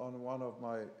on one of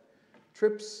my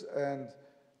trips and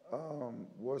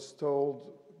was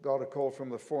told, got a call from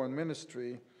the foreign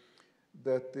ministry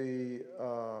that the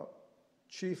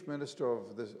chief minister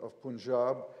of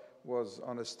Punjab was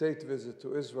on a state visit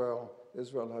to Israel.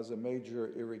 Israel has a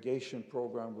major irrigation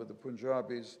program with the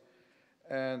Punjabis,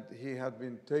 and he had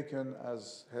been taken,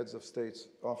 as heads of states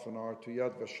often are, to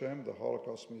Yad Vashem, the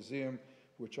Holocaust Museum,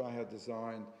 which I had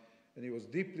designed, and he was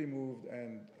deeply moved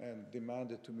and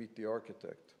demanded to meet the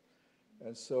architect.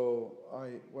 And so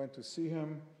I went to see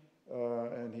him,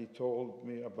 and he told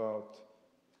me about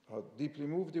how deeply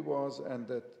moved he was, and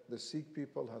that the Sikh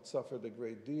people had suffered a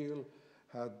great deal,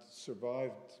 had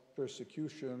survived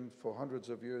persecution for hundreds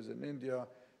of years in India.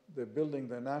 They're building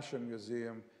their National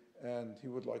Museum, and he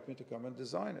would like me to come and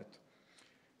design it.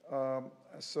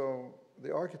 So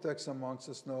the architects amongst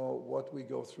us know what we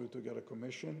go through to get a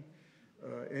commission,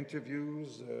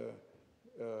 interviews,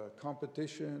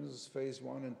 competitions, phase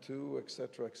 1 and 2, et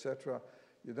cetera, et cetera.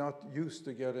 You're not used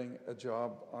to getting a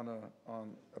job on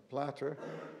a platter.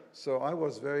 So I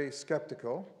was very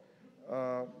skeptical,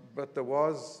 but there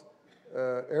was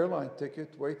an airline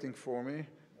ticket waiting for me,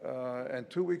 and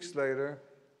 2 weeks later,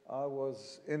 I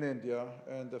was in India,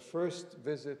 and the first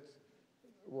visit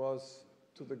was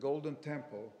to the Golden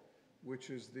Temple, which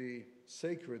is the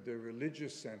sacred, the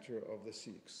religious center of the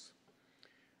Sikhs.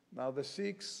 Now, the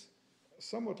Sikhs,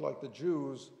 somewhat like the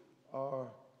Jews, are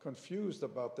confused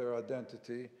about their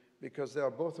identity because they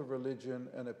are both a religion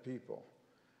and a people.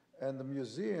 And the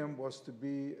museum was to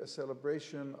be a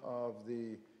celebration of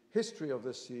the history of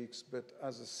the Sikhs, but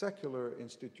as a secular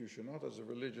institution, not as a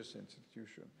religious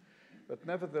institution. But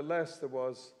nevertheless, there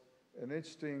was an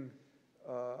interesting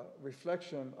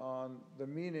reflection on the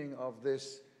meaning of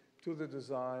this to the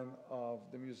design of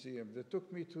the museum. They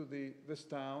took me to this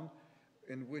town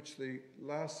in which the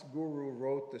last guru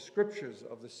wrote the scriptures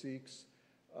of the Sikhs.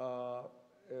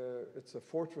 It's a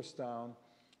fortress town,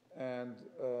 and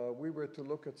we were to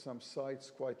look at some sites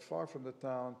quite far from the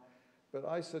town, but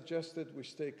I suggested we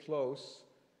stay close,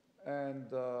 and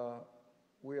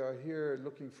we are here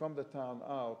looking from the town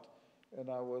out, and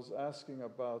I was asking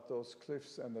about those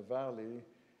cliffs and the valley,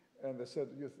 and they said,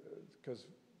 because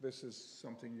this is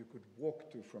something you could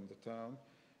walk to from the town,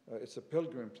 it's a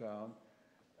pilgrim town,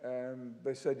 and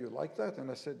they said, you like that? And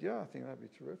I said, yeah, I think that'd be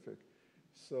terrific.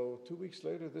 So 2 weeks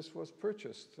later, this was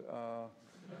purchased.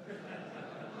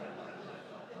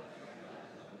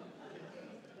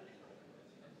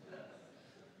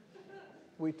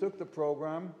 We took the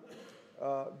program.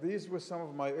 These were some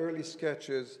of my early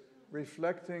sketches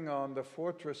reflecting on the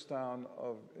fortress town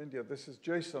of India. This is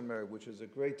Jaisalmer, which is a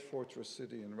great fortress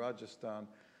city in Rajasthan,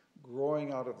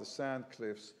 growing out of the sand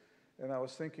cliffs. And I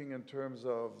was thinking in terms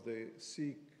of the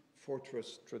Sikh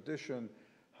fortress tradition,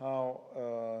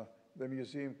 how the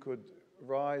museum could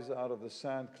rise out of the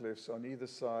sand cliffs on either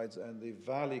sides, and the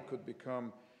valley could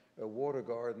become a water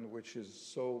garden, which is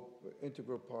so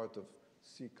integral part of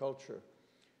Sikh culture.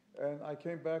 And I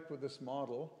came back with this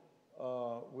model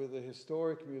with a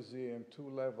historic museum, 2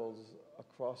 levels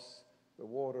across the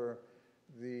water,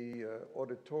 the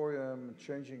auditorium,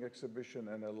 changing exhibition,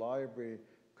 and a library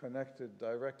connected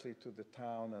directly to the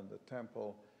town and the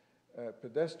temple. A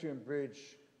pedestrian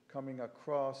bridge coming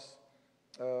across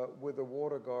with a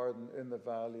water garden in the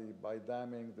valley by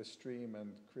damming the stream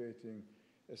and creating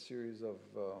a series of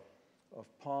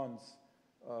ponds.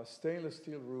 Stainless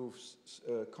steel roofs,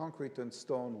 concrete and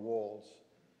stone walls.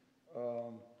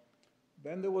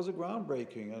 Then there was a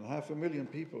groundbreaking, and 500,000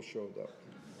 people showed up.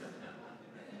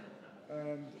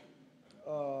 And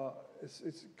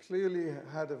it's clearly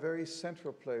had a very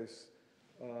central place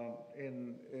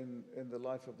in the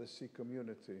life of the Sikh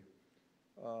community.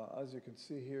 As you can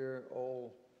see here,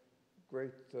 all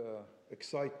great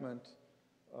excitement.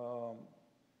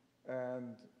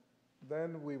 And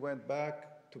then we went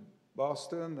back to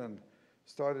Boston and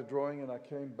started drawing, and I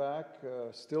came back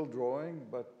still drawing,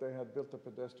 but they had built a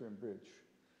pedestrian bridge.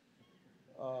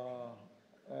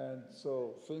 And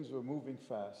so things were moving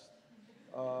fast.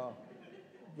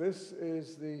 This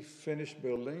is the finished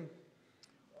building.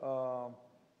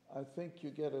 I think you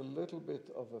get a little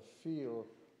bit of a feel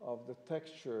of the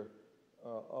texture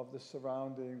of the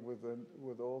surrounding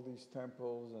with all these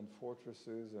temples and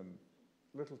fortresses and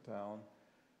little town.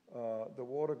 The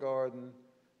water garden,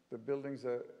 the buildings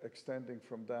are extending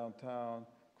from downtown,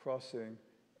 crossing,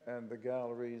 and the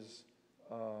galleries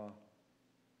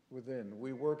within.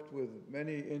 We worked with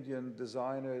many Indian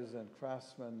designers and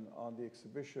craftsmen on the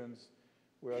exhibitions.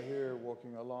 We are here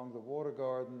walking along the water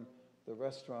garden. The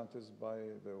restaurant is by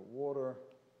the water.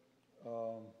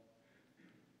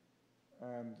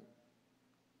 And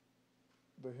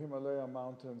the Himalaya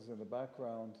mountains in the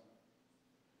background.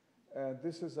 And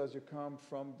this is as you come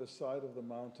from the side of the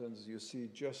mountains, you see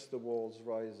just the walls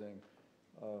rising,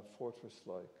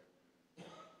 fortress-like.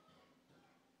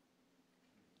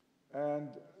 And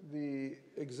the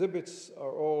exhibits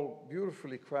are all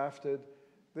beautifully crafted.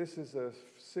 This is a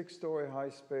 6-story high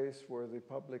space where the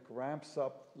public ramps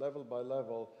up level by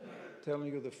level,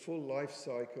 telling you the full life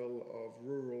cycle of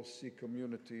rural sea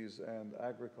communities and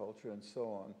agriculture and so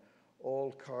on,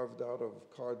 all carved out of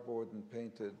cardboard and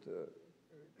painted.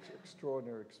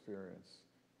 Extraordinary experience.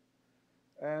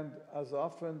 And as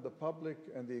often, the public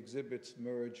and the exhibits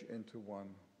merge into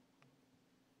one.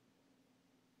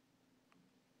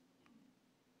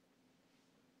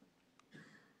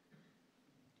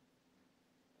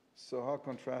 So how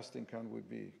contrasting can we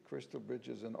be? Crystal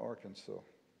Bridges in Arkansas.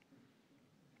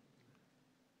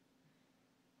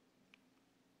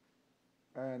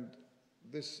 And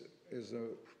this is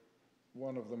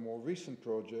one of the more recent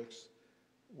projects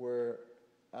where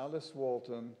Alice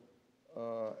Walton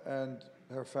and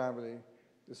her family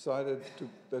decided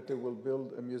that they will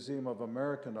build a Museum of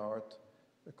American Art,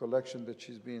 a collection that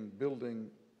she's been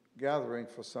gathering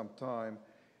for some time,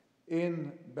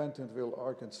 in Bentonville,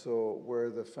 Arkansas, where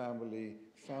the family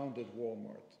founded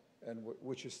Walmart, and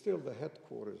which is still the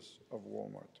headquarters of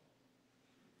Walmart.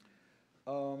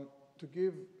 To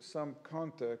give some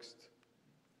context,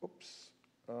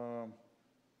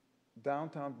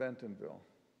 downtown Bentonville,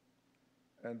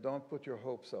 and don't put your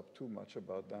hopes up too much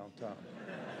about downtown.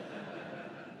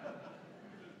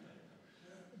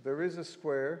 There is a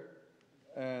square,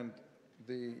 and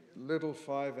the little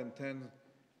 5 and 10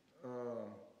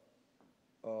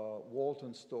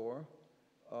 Walton store,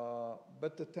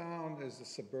 but the town is a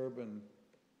suburban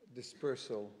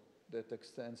dispersal that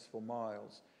extends for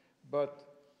miles. But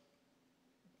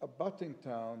abutting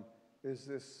town is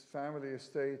this family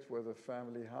estate where the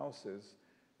family house is,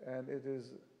 and it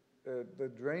is the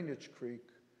drainage creek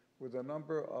with a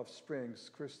number of springs,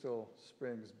 crystal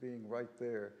springs being right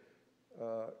there,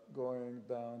 going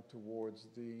down towards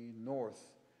the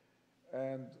north.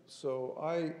 And so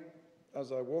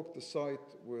as I walked the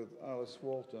site with Alice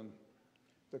Walton,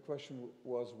 the question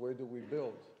was, where do we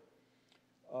build?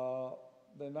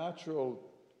 The natural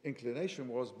inclination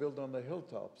was build on the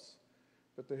hilltops,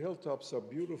 but the hilltops are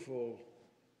beautiful,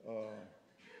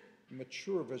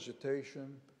 mature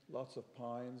vegetation, lots of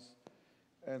pines,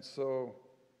 and so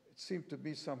it seemed to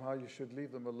be somehow you should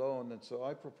leave them alone, and so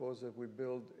I proposed that we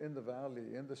build in the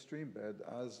valley, in the stream bed,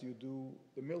 as you do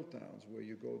the mill towns, where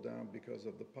you go down because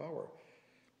of the power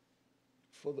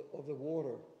of the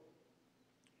water,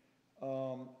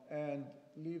 and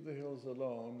leave the hills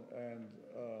alone, and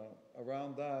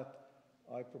around that,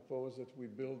 I proposed that we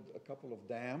build a couple of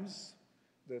dams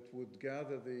that would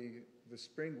gather the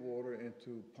spring water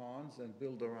into ponds and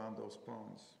build around those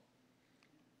ponds.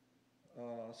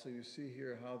 So you see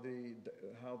here how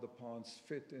the ponds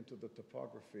fit into the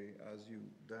topography as you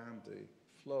dam the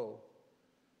flow.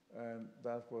 And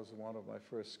that was one of my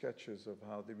first sketches of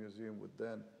how the museum would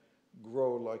then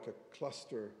grow like a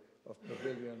cluster of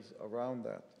pavilions around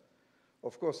that.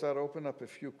 Of course, that opened up a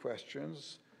few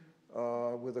questions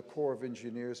with the Corps of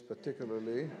Engineers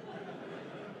particularly.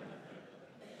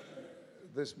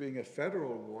 This being a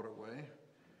federal waterway,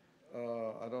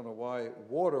 I don't know why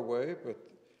waterway, but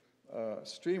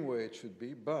streamway it should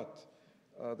be, but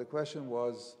the question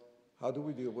was, how do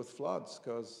we deal with floods?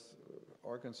 Because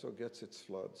Arkansas gets its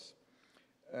floods.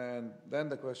 And then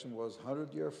the question was,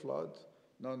 100-year flood?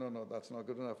 No, that's not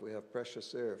good enough. We have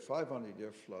precious air,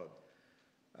 500-year flood.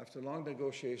 After long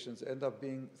negotiations, end up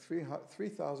being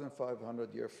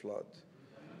 3,500-year flood,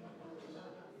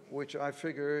 which I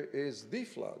figure is the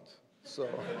flood. So.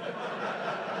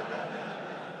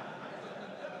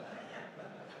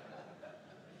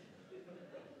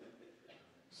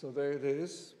 So there it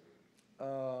is,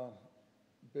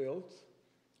 built,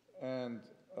 and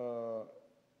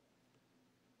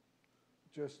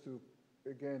just to,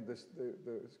 again,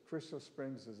 the Crystal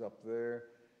Springs is up there.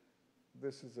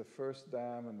 This is the first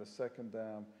dam and the second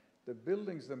dam. The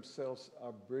buildings themselves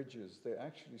are bridges. They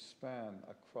actually span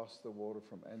across the water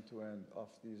from end to end of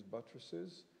these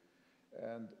buttresses.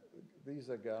 And these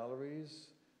are galleries.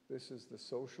 This is the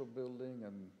social building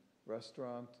and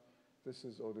restaurant. This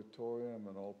is auditorium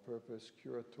and all-purpose,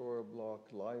 curatorial block,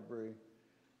 library.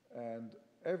 And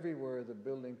everywhere the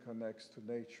building connects to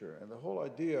nature. And the whole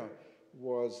idea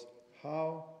was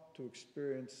how to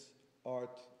experience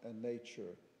art and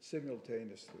nature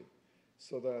simultaneously,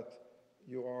 so that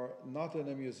you are not in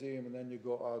a museum and then you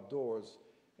go outdoors.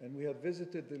 And we had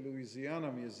visited the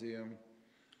Louisiana Museum,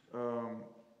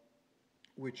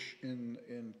 which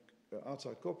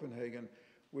outside Copenhagen,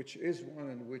 which is one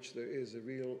in which there is a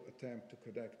real attempt to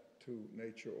connect to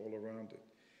nature all around it.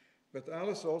 But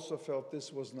Alice also felt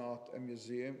this was not a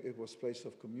museum, it was a place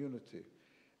of community,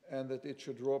 and that it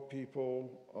should draw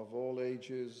people of all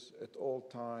ages, at all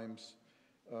times,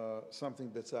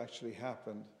 something that's actually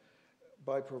happened,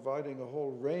 by providing a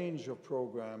whole range of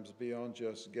programs beyond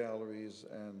just galleries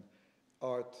and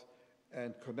art,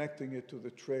 and connecting it to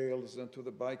the trails and to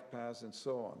the bike paths and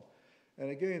so on. And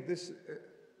again, this,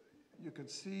 you can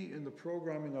see in the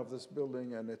programming of this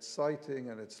building and its siting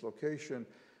and its location,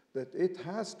 that it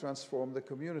has transformed the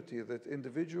community, that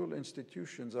individual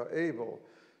institutions are able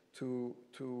to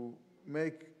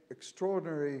make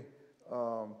extraordinary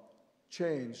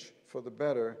change for the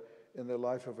better in the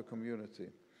life of a community.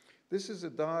 This is a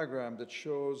diagram that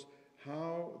shows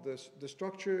how the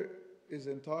structure is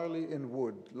entirely in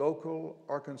wood, local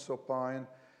Arkansas pine,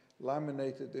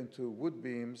 laminated into wood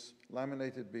beams,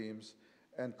 laminated beams,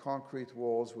 and concrete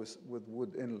walls with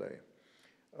wood inlay.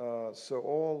 So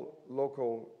all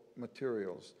local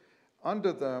materials.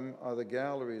 Under them are the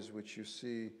galleries, which you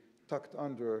see tucked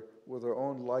under with their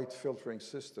own light filtering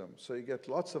system. So you get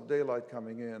lots of daylight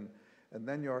coming in, and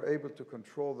then you are able to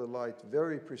control the light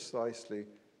very precisely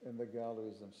in the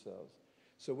galleries themselves.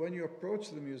 So when you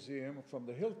approach the museum from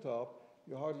the hilltop,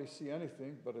 you hardly see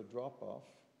anything but a drop-off.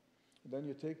 Then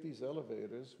you take these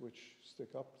elevators, which stick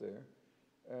up there,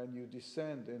 and you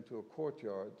descend into a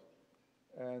courtyard,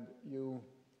 and you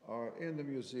are in the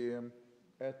museum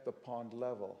at the pond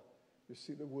level. You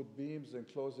see the wood beams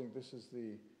enclosing, this is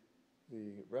the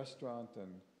restaurant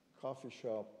and coffee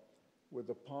shop with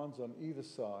the ponds on either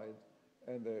side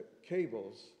and the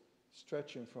cables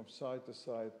stretching from side to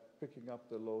side, picking up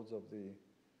the loads of the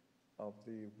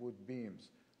wood beams,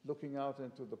 looking out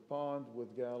into the pond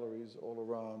with galleries all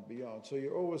around beyond. So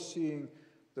you're always seeing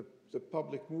the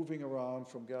public moving around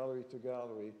from gallery to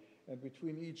gallery, and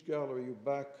between each gallery you're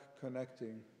back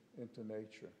connecting into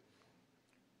nature.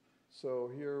 So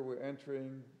here we're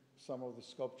entering some of the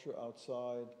sculpture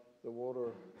outside, the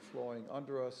water flowing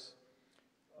under us,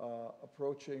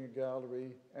 approaching a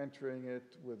gallery, entering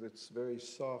it with its very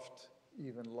soft,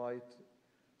 even light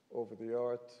over the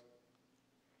art.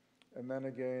 And then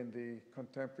again, the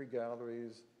contemporary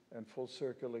galleries, and full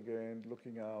circle again,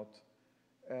 looking out,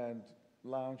 and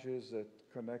lounges that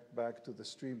connect back to the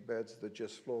stream beds that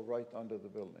just flow right under the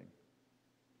building.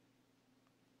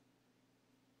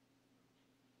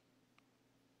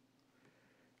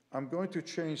 I'm going to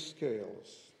change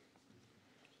scales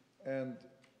and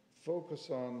focus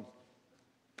on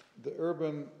the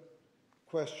urban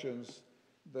questions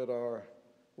that are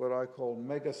what I call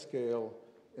mega scale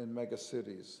in mega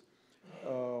cities,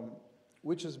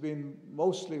 which has been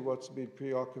mostly what's been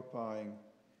preoccupying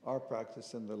our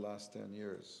practice in the last 10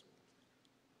 years.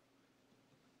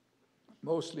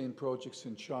 Mostly in projects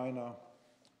in China,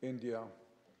 India,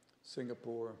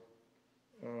 Singapore,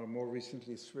 more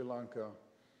recently Sri Lanka,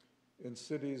 in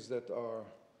cities that are,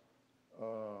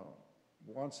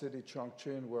 one city,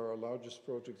 Chongqing, where our largest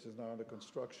project is now under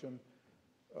construction.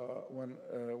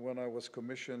 When I was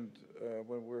commissioned,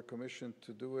 when we were commissioned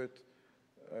to do it,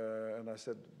 and I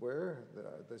said, where?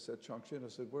 They said Chongqing. I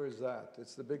said, where is that?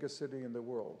 It's the biggest city in the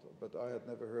world, but I had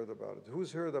never heard about it.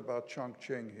 Who's heard about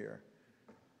Chongqing here?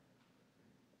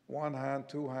 One hand,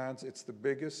 two hands. It's the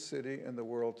biggest city in the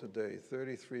world today,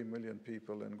 33 million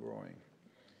people and growing.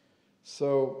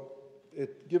 So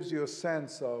it gives you a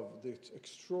sense of the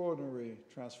extraordinary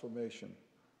transformation.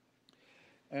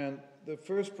 And the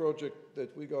first project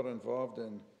that we got involved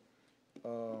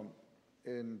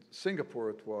in Singapore,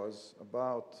 it was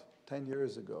about 10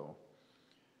 years ago,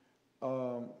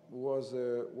 was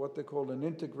what they call an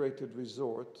integrated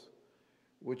resort,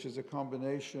 which is a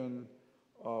combination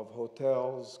of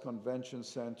hotels, convention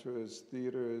centers,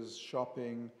 theaters,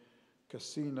 shopping,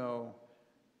 casino,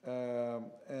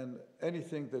 and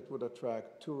anything that would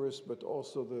attract tourists, but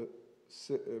also the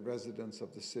residents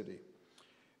of the city.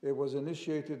 It was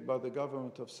initiated by the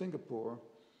government of Singapore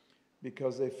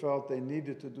because they felt they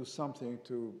needed to do something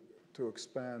to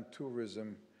expand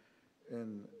tourism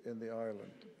in the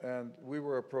island. And we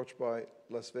were approached by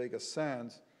Las Vegas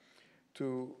Sands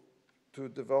to to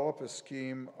develop a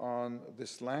scheme on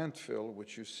this landfill,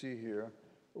 which you see here.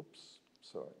 Oops,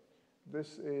 sorry.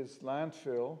 This is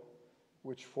landfill,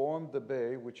 which formed the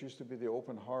bay, which used to be the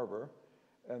open harbor.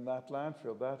 And that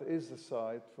landfill, that is the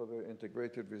site for the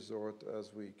integrated resort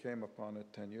as we came upon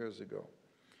it 10 years ago.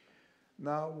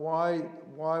 Now, why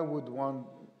would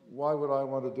I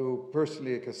want to do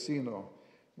personally a casino?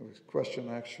 It was a question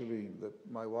actually that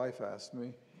my wife asked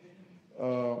me.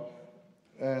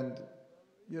 And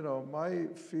you know, my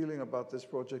feeling about this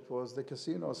project was the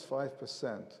casino is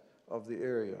 5% of the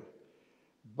area.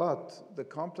 But the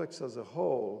complex as a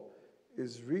whole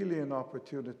is really an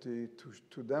opportunity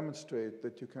to demonstrate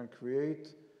that you can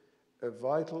create a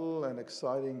vital and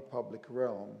exciting public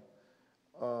realm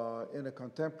in a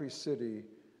contemporary city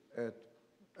at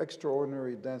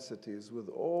extraordinary densities with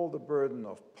all the burden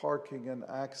of parking and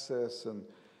access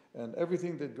and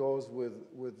everything that goes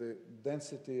with the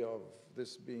density of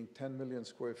this being 10 million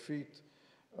square feet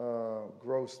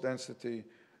gross density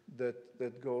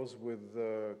that goes with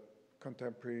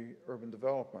contemporary urban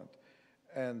development,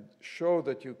 and show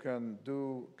that you can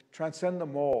transcend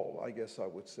them all, I guess I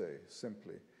would say,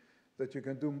 simply, that you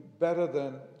can do better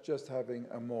than just having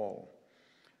a mall.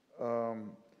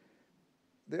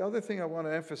 The other thing I want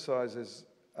to emphasize is,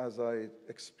 as I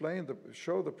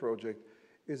show the project,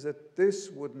 is that this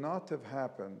would not have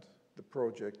happened, the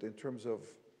project, in terms of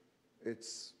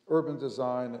its urban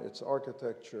design, its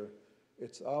architecture,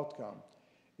 its outcome,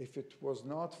 if it was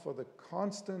not for the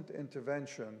constant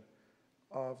intervention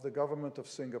of the government of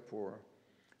Singapore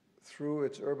through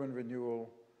its urban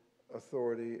renewal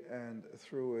authority and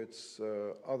through its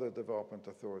other development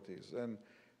authorities. And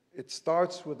it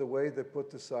starts with the way they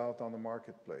put this out on the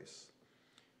marketplace.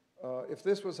 If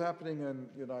this was happening in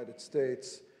the United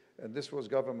States and this was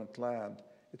government land,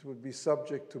 it would be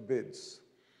subject to bids.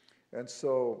 And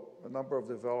so a number of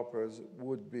developers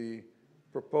would be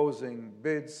proposing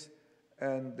bids,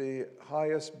 and the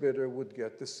highest bidder would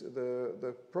get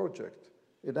the project,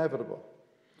 inevitable.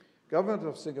 Government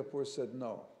of Singapore said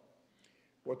no.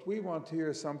 What we want here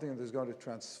is something that is going to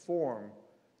transform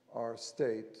our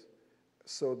state.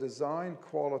 So design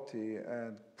quality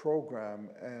and program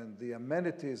and the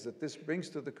amenities that this brings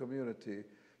to the community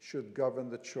should govern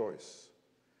the choice.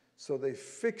 So they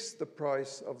fixed the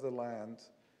price of the land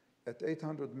at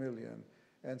 800 million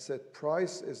and said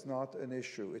price is not an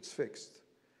issue, it's fixed.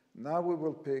 Now we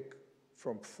will pick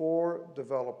from 4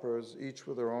 developers, each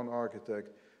with their own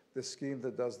architect, the scheme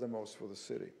that does the most for the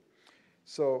city.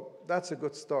 So that's a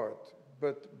good start.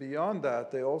 But beyond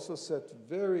that, they also set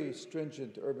very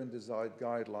stringent urban design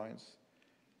guidelines.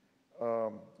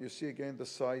 You see again the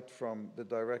site from the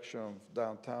direction of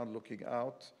downtown looking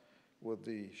out with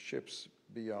the ships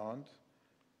beyond.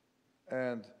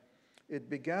 And it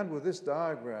began with this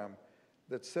diagram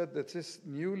that said that this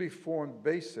newly formed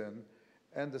basin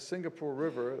and the Singapore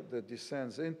River that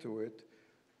descends into it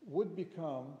would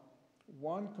become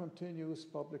one continuous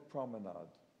public promenade,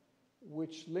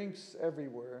 which links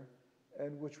everywhere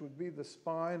and which would be the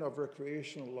spine of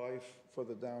recreational life for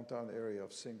the downtown area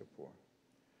of Singapore.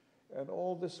 And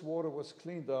all this water was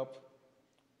cleaned up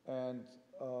and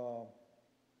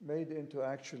made into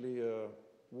actually a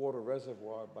water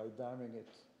reservoir by damming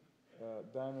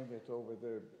it over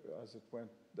there as it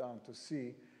went down to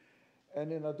sea.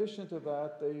 And in addition to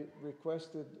that, they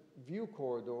requested view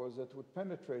corridors that would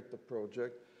penetrate the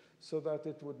project so that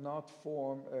it would not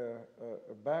form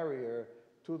a barrier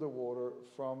to the water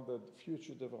from the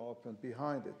future development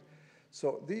behind it.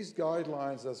 So these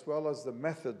guidelines, as well as the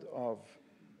method of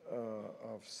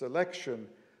selection,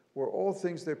 were all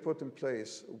things they put in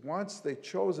place. Once they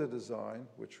chose a design,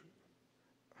 which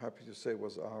happy to say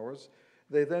was ours,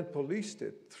 they then policed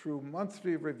it through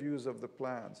monthly reviews of the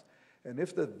plans. And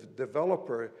if the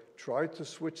developer tried to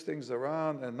switch things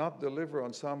around and not deliver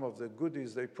on some of the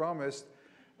goodies they promised,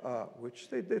 which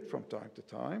they did from time to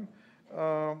time,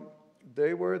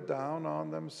 they were down on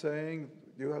them saying,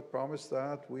 you had promised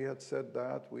that, we had said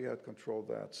that, we had controlled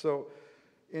that. So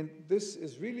this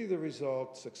is really the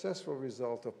result, successful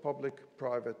result of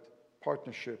public-private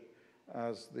partnership,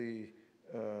 as the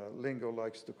lingo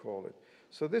likes to call it.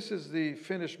 So this is the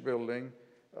finished building.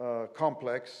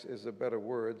 Complex is a better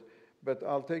word, but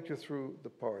I'll take you through the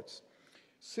parts.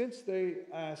 Since they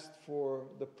asked for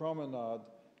the promenade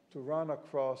to run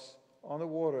across on the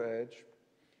water edge,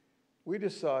 we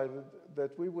decided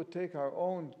that we would take our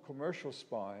own commercial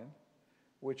spine,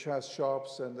 which has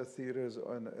shops and the theaters,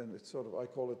 and it's sort of, I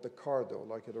call it the cardo,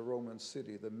 like at a Roman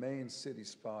city, the main city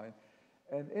spine,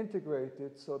 and integrate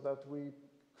it so that we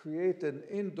create an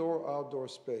indoor-outdoor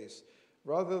space.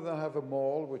 Rather than have a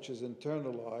mall, which is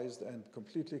internalized and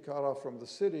completely cut off from the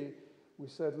city, we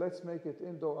said, let's make it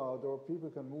indoor-outdoor. People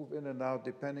can move in and out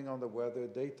depending on the weather,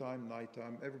 daytime,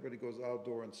 nighttime. Everybody goes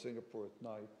outdoor in Singapore at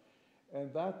night.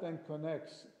 And that then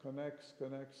connects.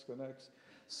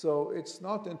 So it's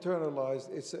not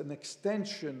internalized, it's an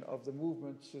extension of the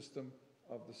movement system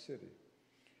of the city.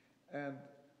 And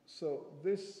so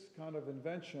this kind of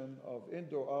invention of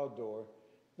indoor-outdoor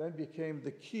then became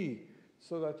the key,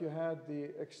 so that you had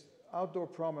the outdoor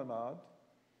promenade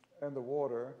and the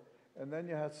water, and then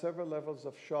you had several levels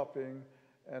of shopping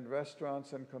and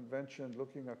restaurants and convention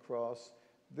looking across.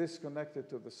 This connected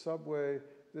to the subway,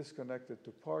 this connected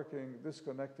to parking, this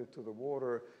connected to the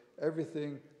water,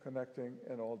 everything connecting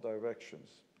in all directions.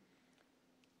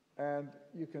 And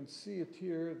you can see it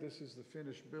here. This is the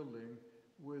finished building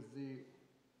with the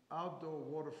outdoor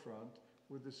waterfront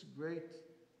with this great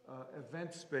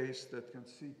event space that can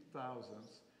seat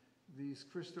thousands. These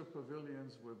crystal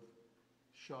pavilions with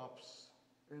shops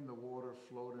in the water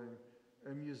floating,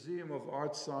 a museum of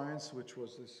art science, which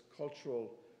was this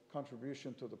cultural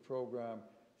contribution to the program,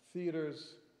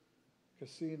 theaters,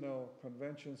 casino,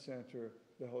 convention center,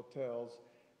 the hotels,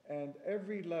 and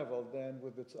every level then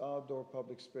with its outdoor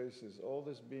public spaces, all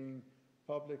this being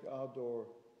public outdoor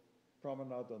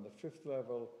promenade on the 5th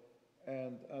level,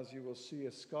 and as you will see,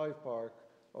 a sky park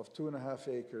of 2.5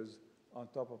 acres on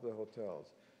top of the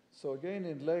hotels. So again,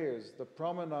 in layers, the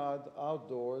promenade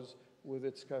outdoors with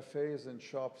its cafes and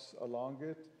shops along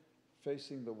it,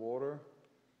 facing the water.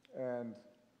 And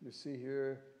you see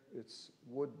here, it's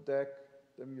wood deck,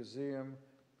 the museum,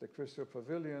 the crystal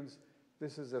pavilions.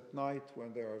 This is at night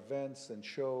when there are events and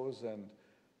shows and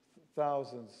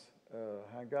thousands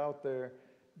hang out there.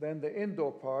 Then the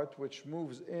indoor part, which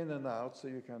moves in and out, so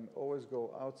you can always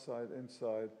go outside,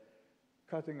 inside,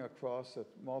 cutting across at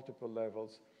multiple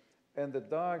levels. And the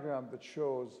diagram that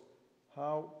shows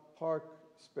how park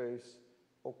space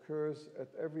occurs at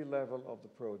every level of the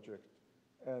project,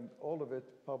 and all of it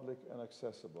public and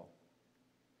accessible.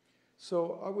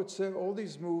 So I would say all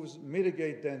these moves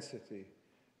mitigate density.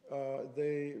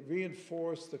 They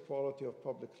reinforce the quality of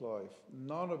public life.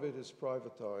 None of it is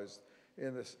privatized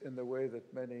in the way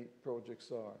that many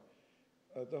projects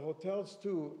are. The hotels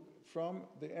too, from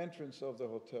the entrance of the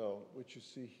hotel, which you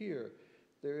see here,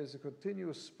 there is a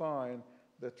continuous spine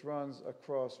that runs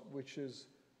across, which is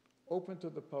open to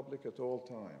the public at all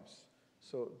times.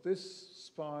 So this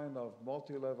spine of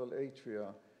multi-level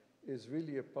atria is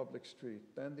really a public street.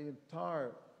 Then the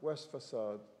entire west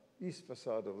facade, east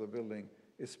facade of the building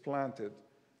is planted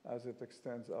as it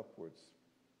extends upwards.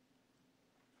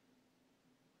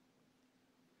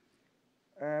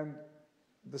 And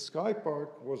the Sky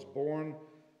Park was born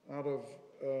out of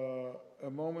a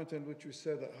moment in which we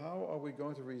said, how are we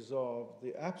going to resolve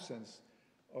the absence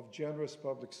of generous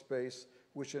public space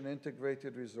which an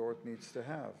integrated resort needs to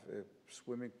have,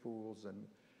 swimming pools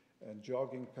and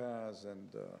jogging paths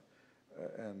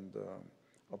and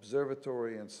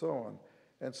observatory and so on.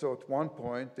 And so at one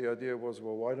point, the idea was,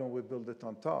 well, why don't we build it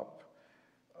on top?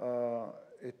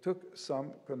 It took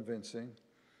some convincing,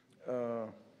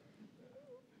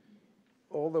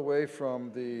 all the way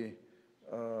from the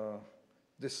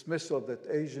dismissal that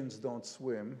Asians don't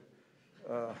swim.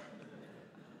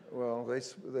 Well,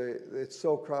 it's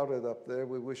so crowded up there.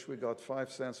 We wish we got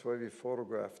 5 cents for every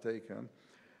photograph taken.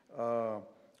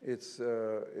 It's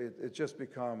just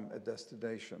become a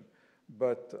destination.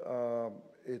 But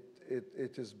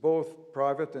it is both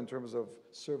private in terms of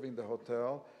serving the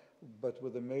hotel, but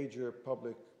with a major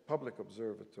public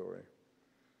observatory.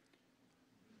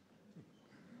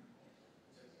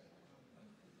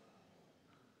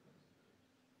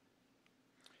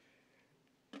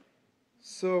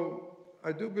 So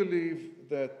I do believe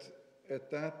that at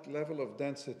that level of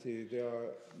density, there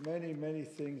are many, many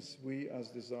things we as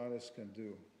designers can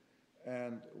do.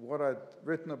 And what I'd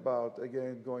written about,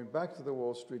 again, going back to the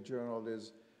Wall Street Journal,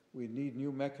 is we need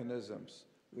new mechanisms.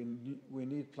 We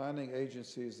need planning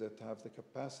agencies that have the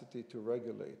capacity to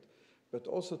regulate, but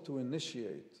also to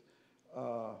initiate.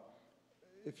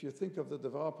 If you think of the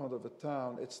development of a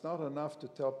town, it's not enough to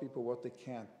tell people what they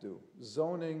can't do.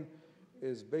 Zoning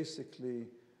is basically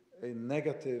a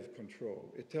negative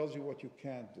control. It tells you what you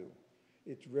can't do.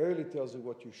 It rarely tells you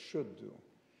what you should do.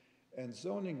 And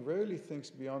zoning rarely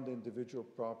thinks beyond individual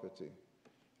property.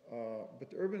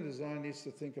 But urban design needs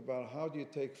to think about how do you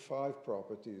take 5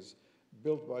 properties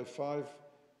built by 5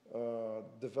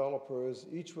 developers,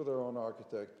 each with their own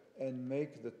architect, and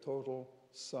make the total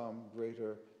sum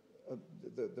greater,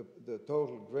 the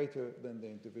total greater than the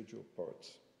individual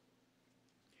parts.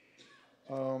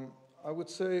 I would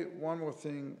say one more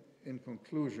thing in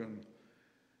conclusion,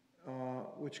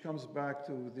 which comes back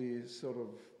to the sort of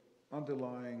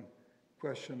underlying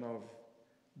question of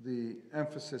the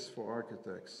emphasis for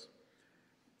architects.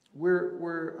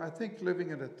 We're, I think,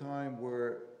 living at a time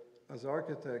where, as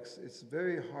architects, it's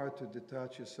very hard to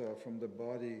detach yourself from the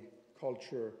body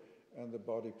culture and the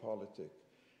body politic.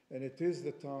 And it is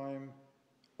the time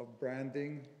of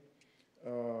branding.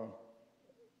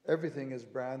 Everything is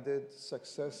branded.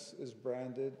 Success is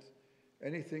branded.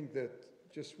 Anything that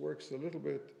just works a little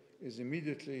bit is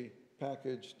immediately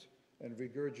packaged and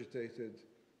regurgitated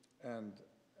and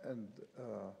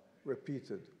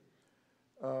repeated.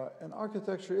 And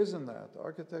architecture isn't that.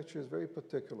 Architecture is very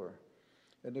particular.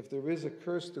 And if there is a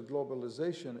curse to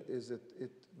globalization, is that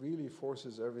it really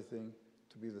forces everything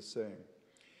to be the same.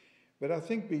 But I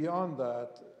think beyond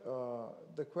that,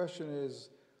 the question is,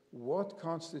 what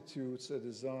constitutes a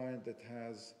design that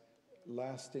has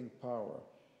lasting power?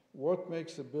 What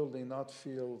makes a building not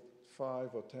feel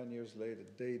 5 or 10 years later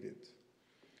dated?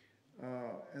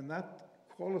 And that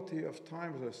quality of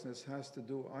timelessness has to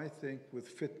do, I think, with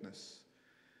fitness.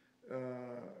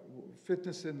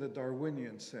 Fitness in the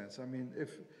Darwinian sense. I mean,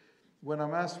 when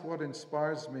I'm asked what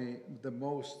inspires me the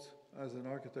most as an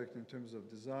architect in terms of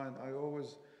design, I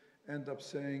always end up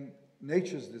saying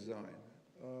nature's design.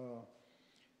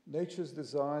 Nature's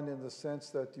design in the sense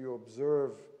that you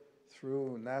observe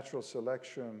through natural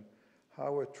selection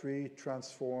how a tree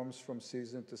transforms from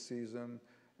season to season,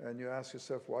 and you ask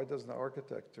yourself, why doesn't the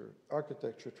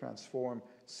architecture transform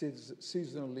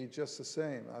seasonally just the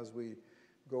same as we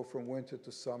go from winter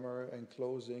to summer and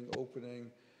closing,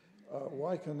 opening?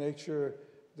 Why can nature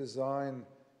design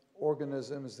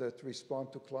organisms that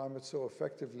respond to climate so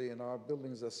effectively and our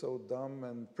buildings are so dumb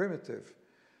and primitive?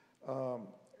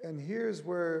 And here's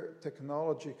where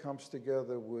technology comes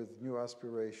together with new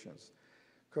aspirations.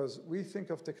 Because we think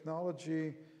of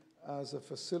technology as a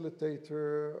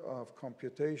facilitator of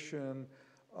computation,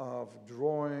 of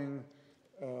drawing.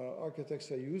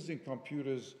 Architects are using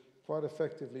computers quite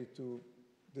effectively to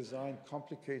design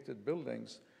complicated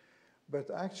buildings. But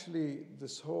actually,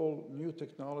 this whole new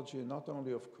technology, not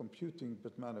only of computing,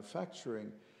 but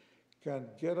manufacturing, can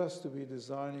get us to be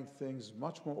designing things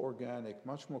much more organic,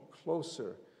 much more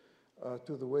closer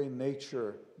to the way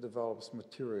nature develops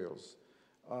materials,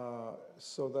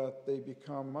 so that they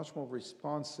become much more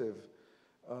responsive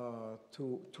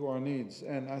to our needs.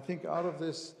 And I think out of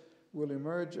this will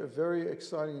emerge a very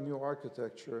exciting new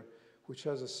architecture which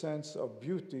has a sense of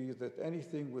beauty that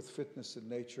anything with fitness in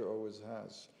nature always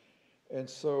has. And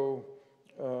so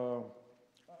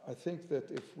I think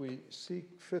that if we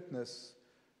seek fitness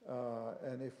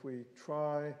and if we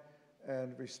try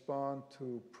and respond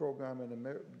to program in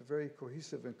a very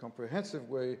cohesive and comprehensive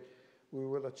way, we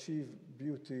will achieve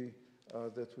beauty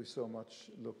that we so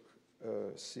much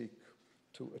seek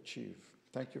to achieve.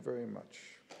 Thank you very much.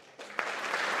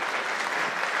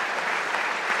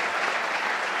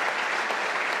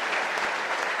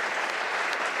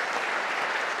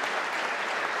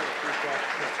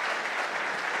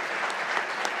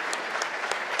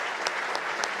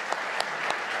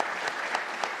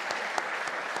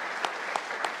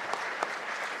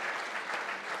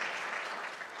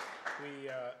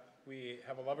 We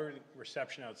have a lovely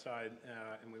reception outside,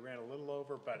 and we ran a little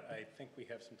over, but I think we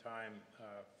have some time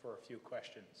for a few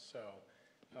questions. So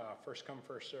first come,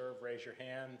 first serve, raise your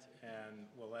hand, and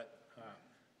we'll let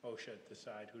Moshe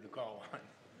decide who to call on.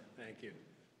 Thank you.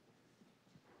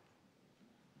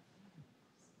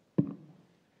 What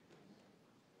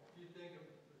do you think of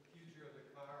the future of the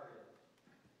car?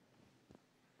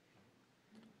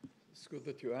 It's good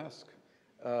that you ask.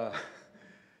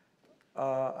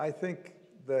 I think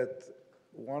that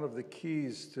one of the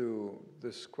keys to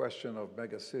this question of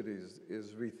megacities is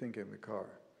rethinking the car.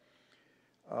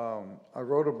 I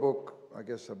wrote a book, I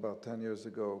guess about 10 years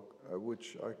ago,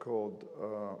 which I called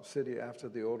City After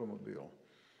the Automobile,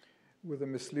 with a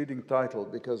misleading title,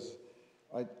 because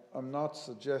I'm not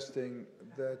suggesting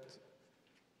that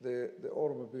the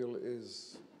automobile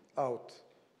is out,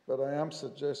 but I am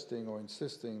suggesting or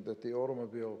insisting that the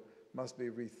automobile must be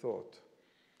rethought.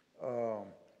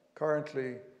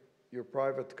 Currently, your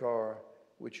private car,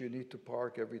 which you need to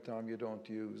park every time you don't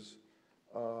use,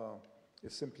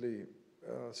 is simply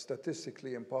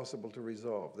statistically impossible to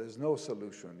resolve. There's no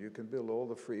solution. You can build all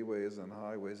the freeways and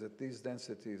highways. At these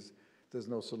densities, there's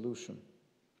no solution.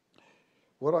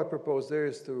 What I propose there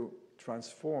is to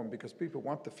transform, because people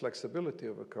want the flexibility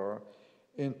of a car,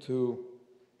 into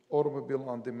automobile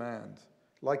on demand,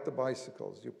 like the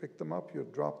bicycles. You pick them up, you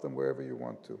drop them wherever you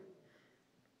want to.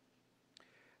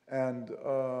 And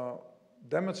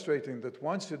demonstrating that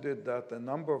once you did that, the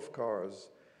number of cars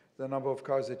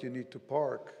that you need to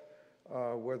park,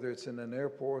 whether it's in an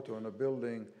airport or in a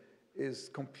building, is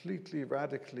completely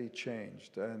radically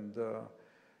changed. And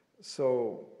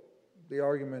So the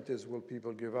argument is, will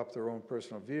people give up their own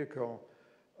personal vehicle?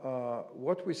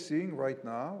 What we're seeing right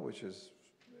now, which is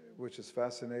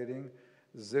fascinating,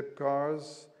 zip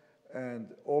cars,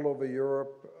 and all over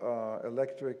Europe,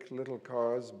 electric little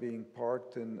cars being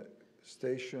parked in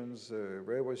stations,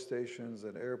 railway stations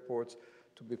and airports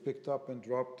to be picked up and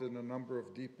dropped in a number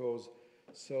of depots.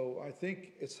 So I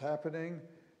think it's happening.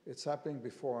 It's happening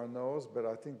before our nose, but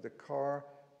I think the car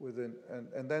within,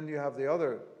 and then you have the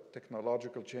other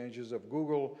technological changes of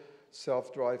Google,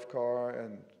 self-drive car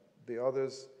and the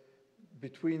others.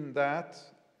 Between that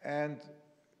and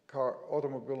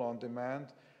automobile on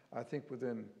demand, I think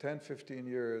within 10, 15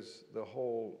 years, the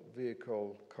whole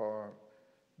vehicle car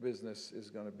business is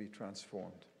going to be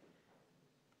transformed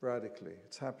radically.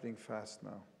 It's happening fast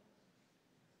now.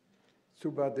 It's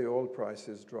too bad the oil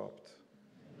prices dropped.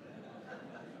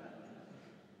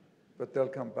 But they'll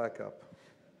come back up.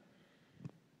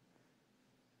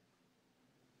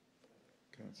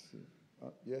 Can't see.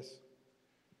 Yes?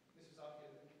 Mr.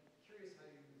 Safdie, I'm curious how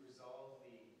you resolve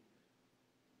the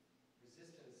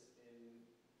resistance in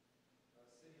a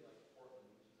city like Portland,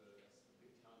 which is a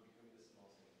big town becoming a small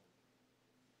city,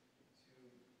 to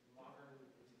modern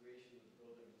integration of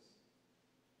buildings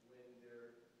when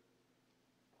there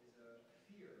is a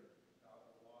fear about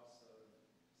a loss of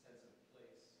sense of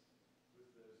place with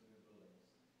those new buildings.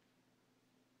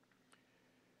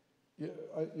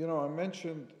 Yeah, I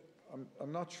mentioned,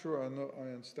 I'm not sure I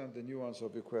understand the nuance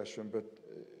of your question, but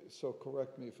so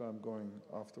correct me if I'm going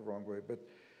off the wrong way, but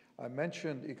I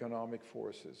mentioned economic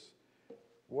forces.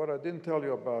 What I didn't tell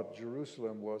you about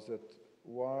Jerusalem was that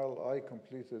while I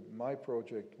completed my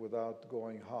project without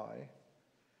going high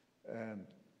and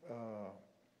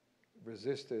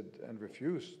resisted and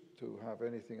refused to have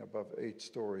anything above 8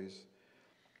 stories,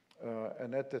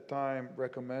 and at the time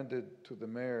recommended to the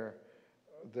mayor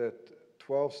that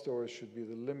 12 stories should be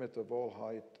the limit of all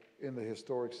height in the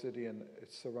historic city and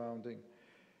its surrounding.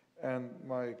 And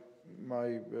my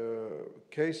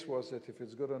case was that if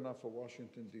it's good enough for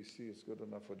Washington, D.C., it's good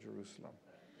enough for Jerusalem.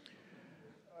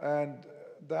 And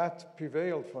that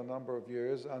prevailed for a number of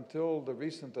years until the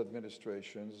recent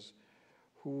administrations,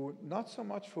 who not so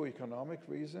much for economic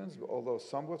reasons, although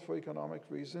somewhat for economic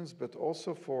reasons, but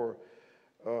also for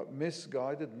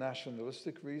misguided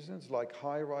nationalistic reasons, like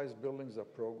high-rise buildings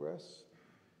of progress,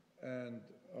 and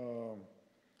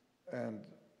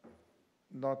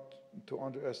not to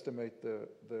underestimate the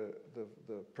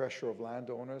pressure of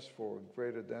landowners for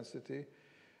greater density.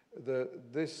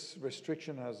 This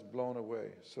restriction has blown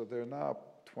away. So there are now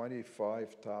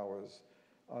 25 towers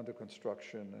under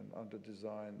construction and under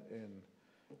design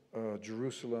in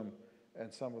Jerusalem,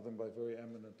 and some of them by very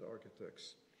eminent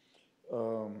architects.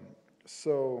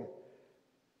 So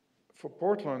for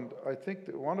Portland, I think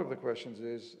that one of the questions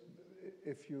is,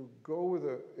 if you go with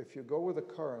a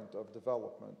current of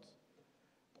development,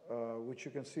 which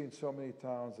you can see in so many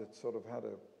towns that sort of had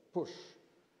a push,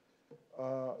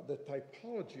 the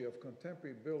typology of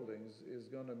contemporary buildings is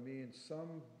going to mean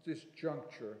some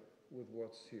disjuncture with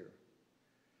what's here.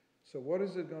 So what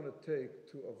is it going to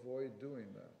take to avoid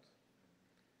doing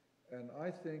that? And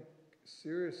I think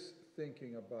serious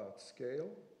thinking about scale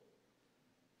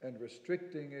and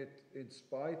restricting it in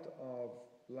spite of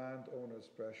landowners'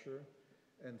 pressure,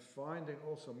 and finding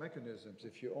also mechanisms.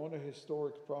 If you own a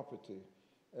historic property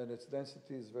and its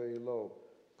density is very low,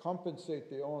 compensate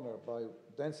the owner by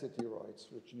density rights,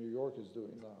 which New York is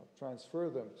doing now, transfer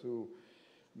them to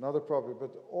another property,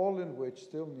 but all in which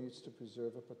still needs to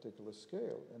preserve a particular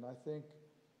scale. And I think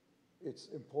it's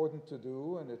important to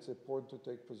do, and it's important to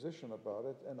take position about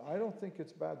it, and I don't think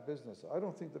it's bad business. I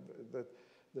don't think that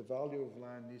the value of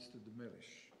land needs to diminish.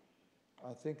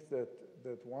 I think that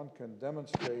one can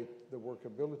demonstrate the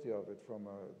workability of it from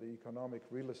the economic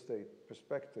real estate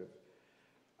perspective,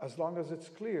 as long as it's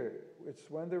clear. It's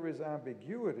when there is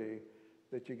ambiguity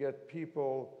that you get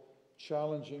people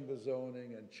challenging the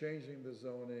zoning and changing the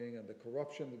zoning and the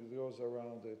corruption that goes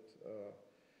around it.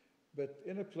 But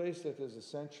in a place that is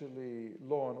essentially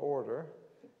law and order,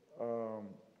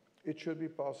 it should be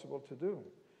possible to do.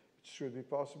 It should be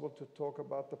possible to talk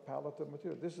about the palette of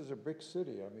material. This is a brick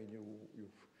city. I mean,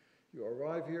 you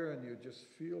arrive here and you just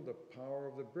feel the power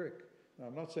of the brick. Now,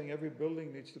 I'm not saying every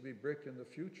building needs to be brick in the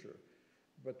future,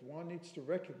 but one needs to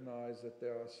recognize that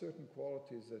there are certain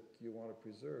qualities that you want to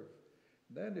preserve.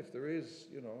 Then if there is,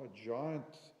 a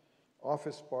giant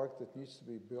office park that needs to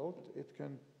be built, it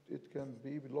can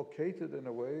be located in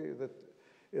a way that,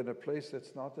 in a place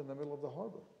that's not in the middle of the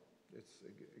harbor. It's,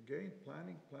 again,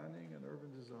 planning and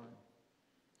urban design.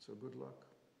 So good luck.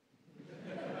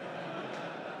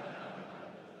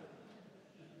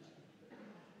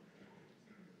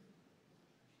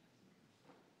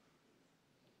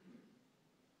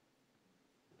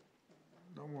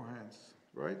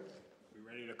 right? We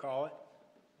ready to call it?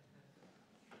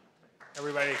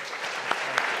 Everybody.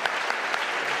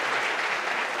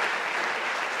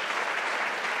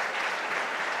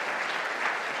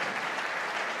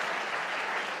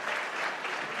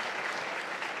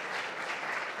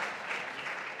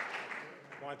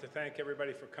 I want to thank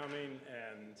everybody for coming,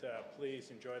 and please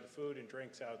enjoy the food and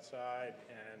drinks outside,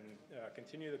 and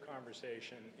continue the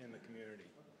conversation in the community.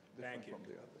 Thank you. From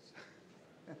the others.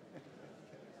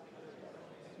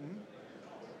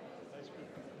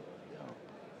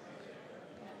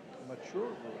 Mature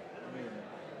group, I mean,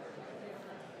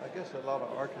 I guess a lot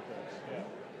of architects. Yeah.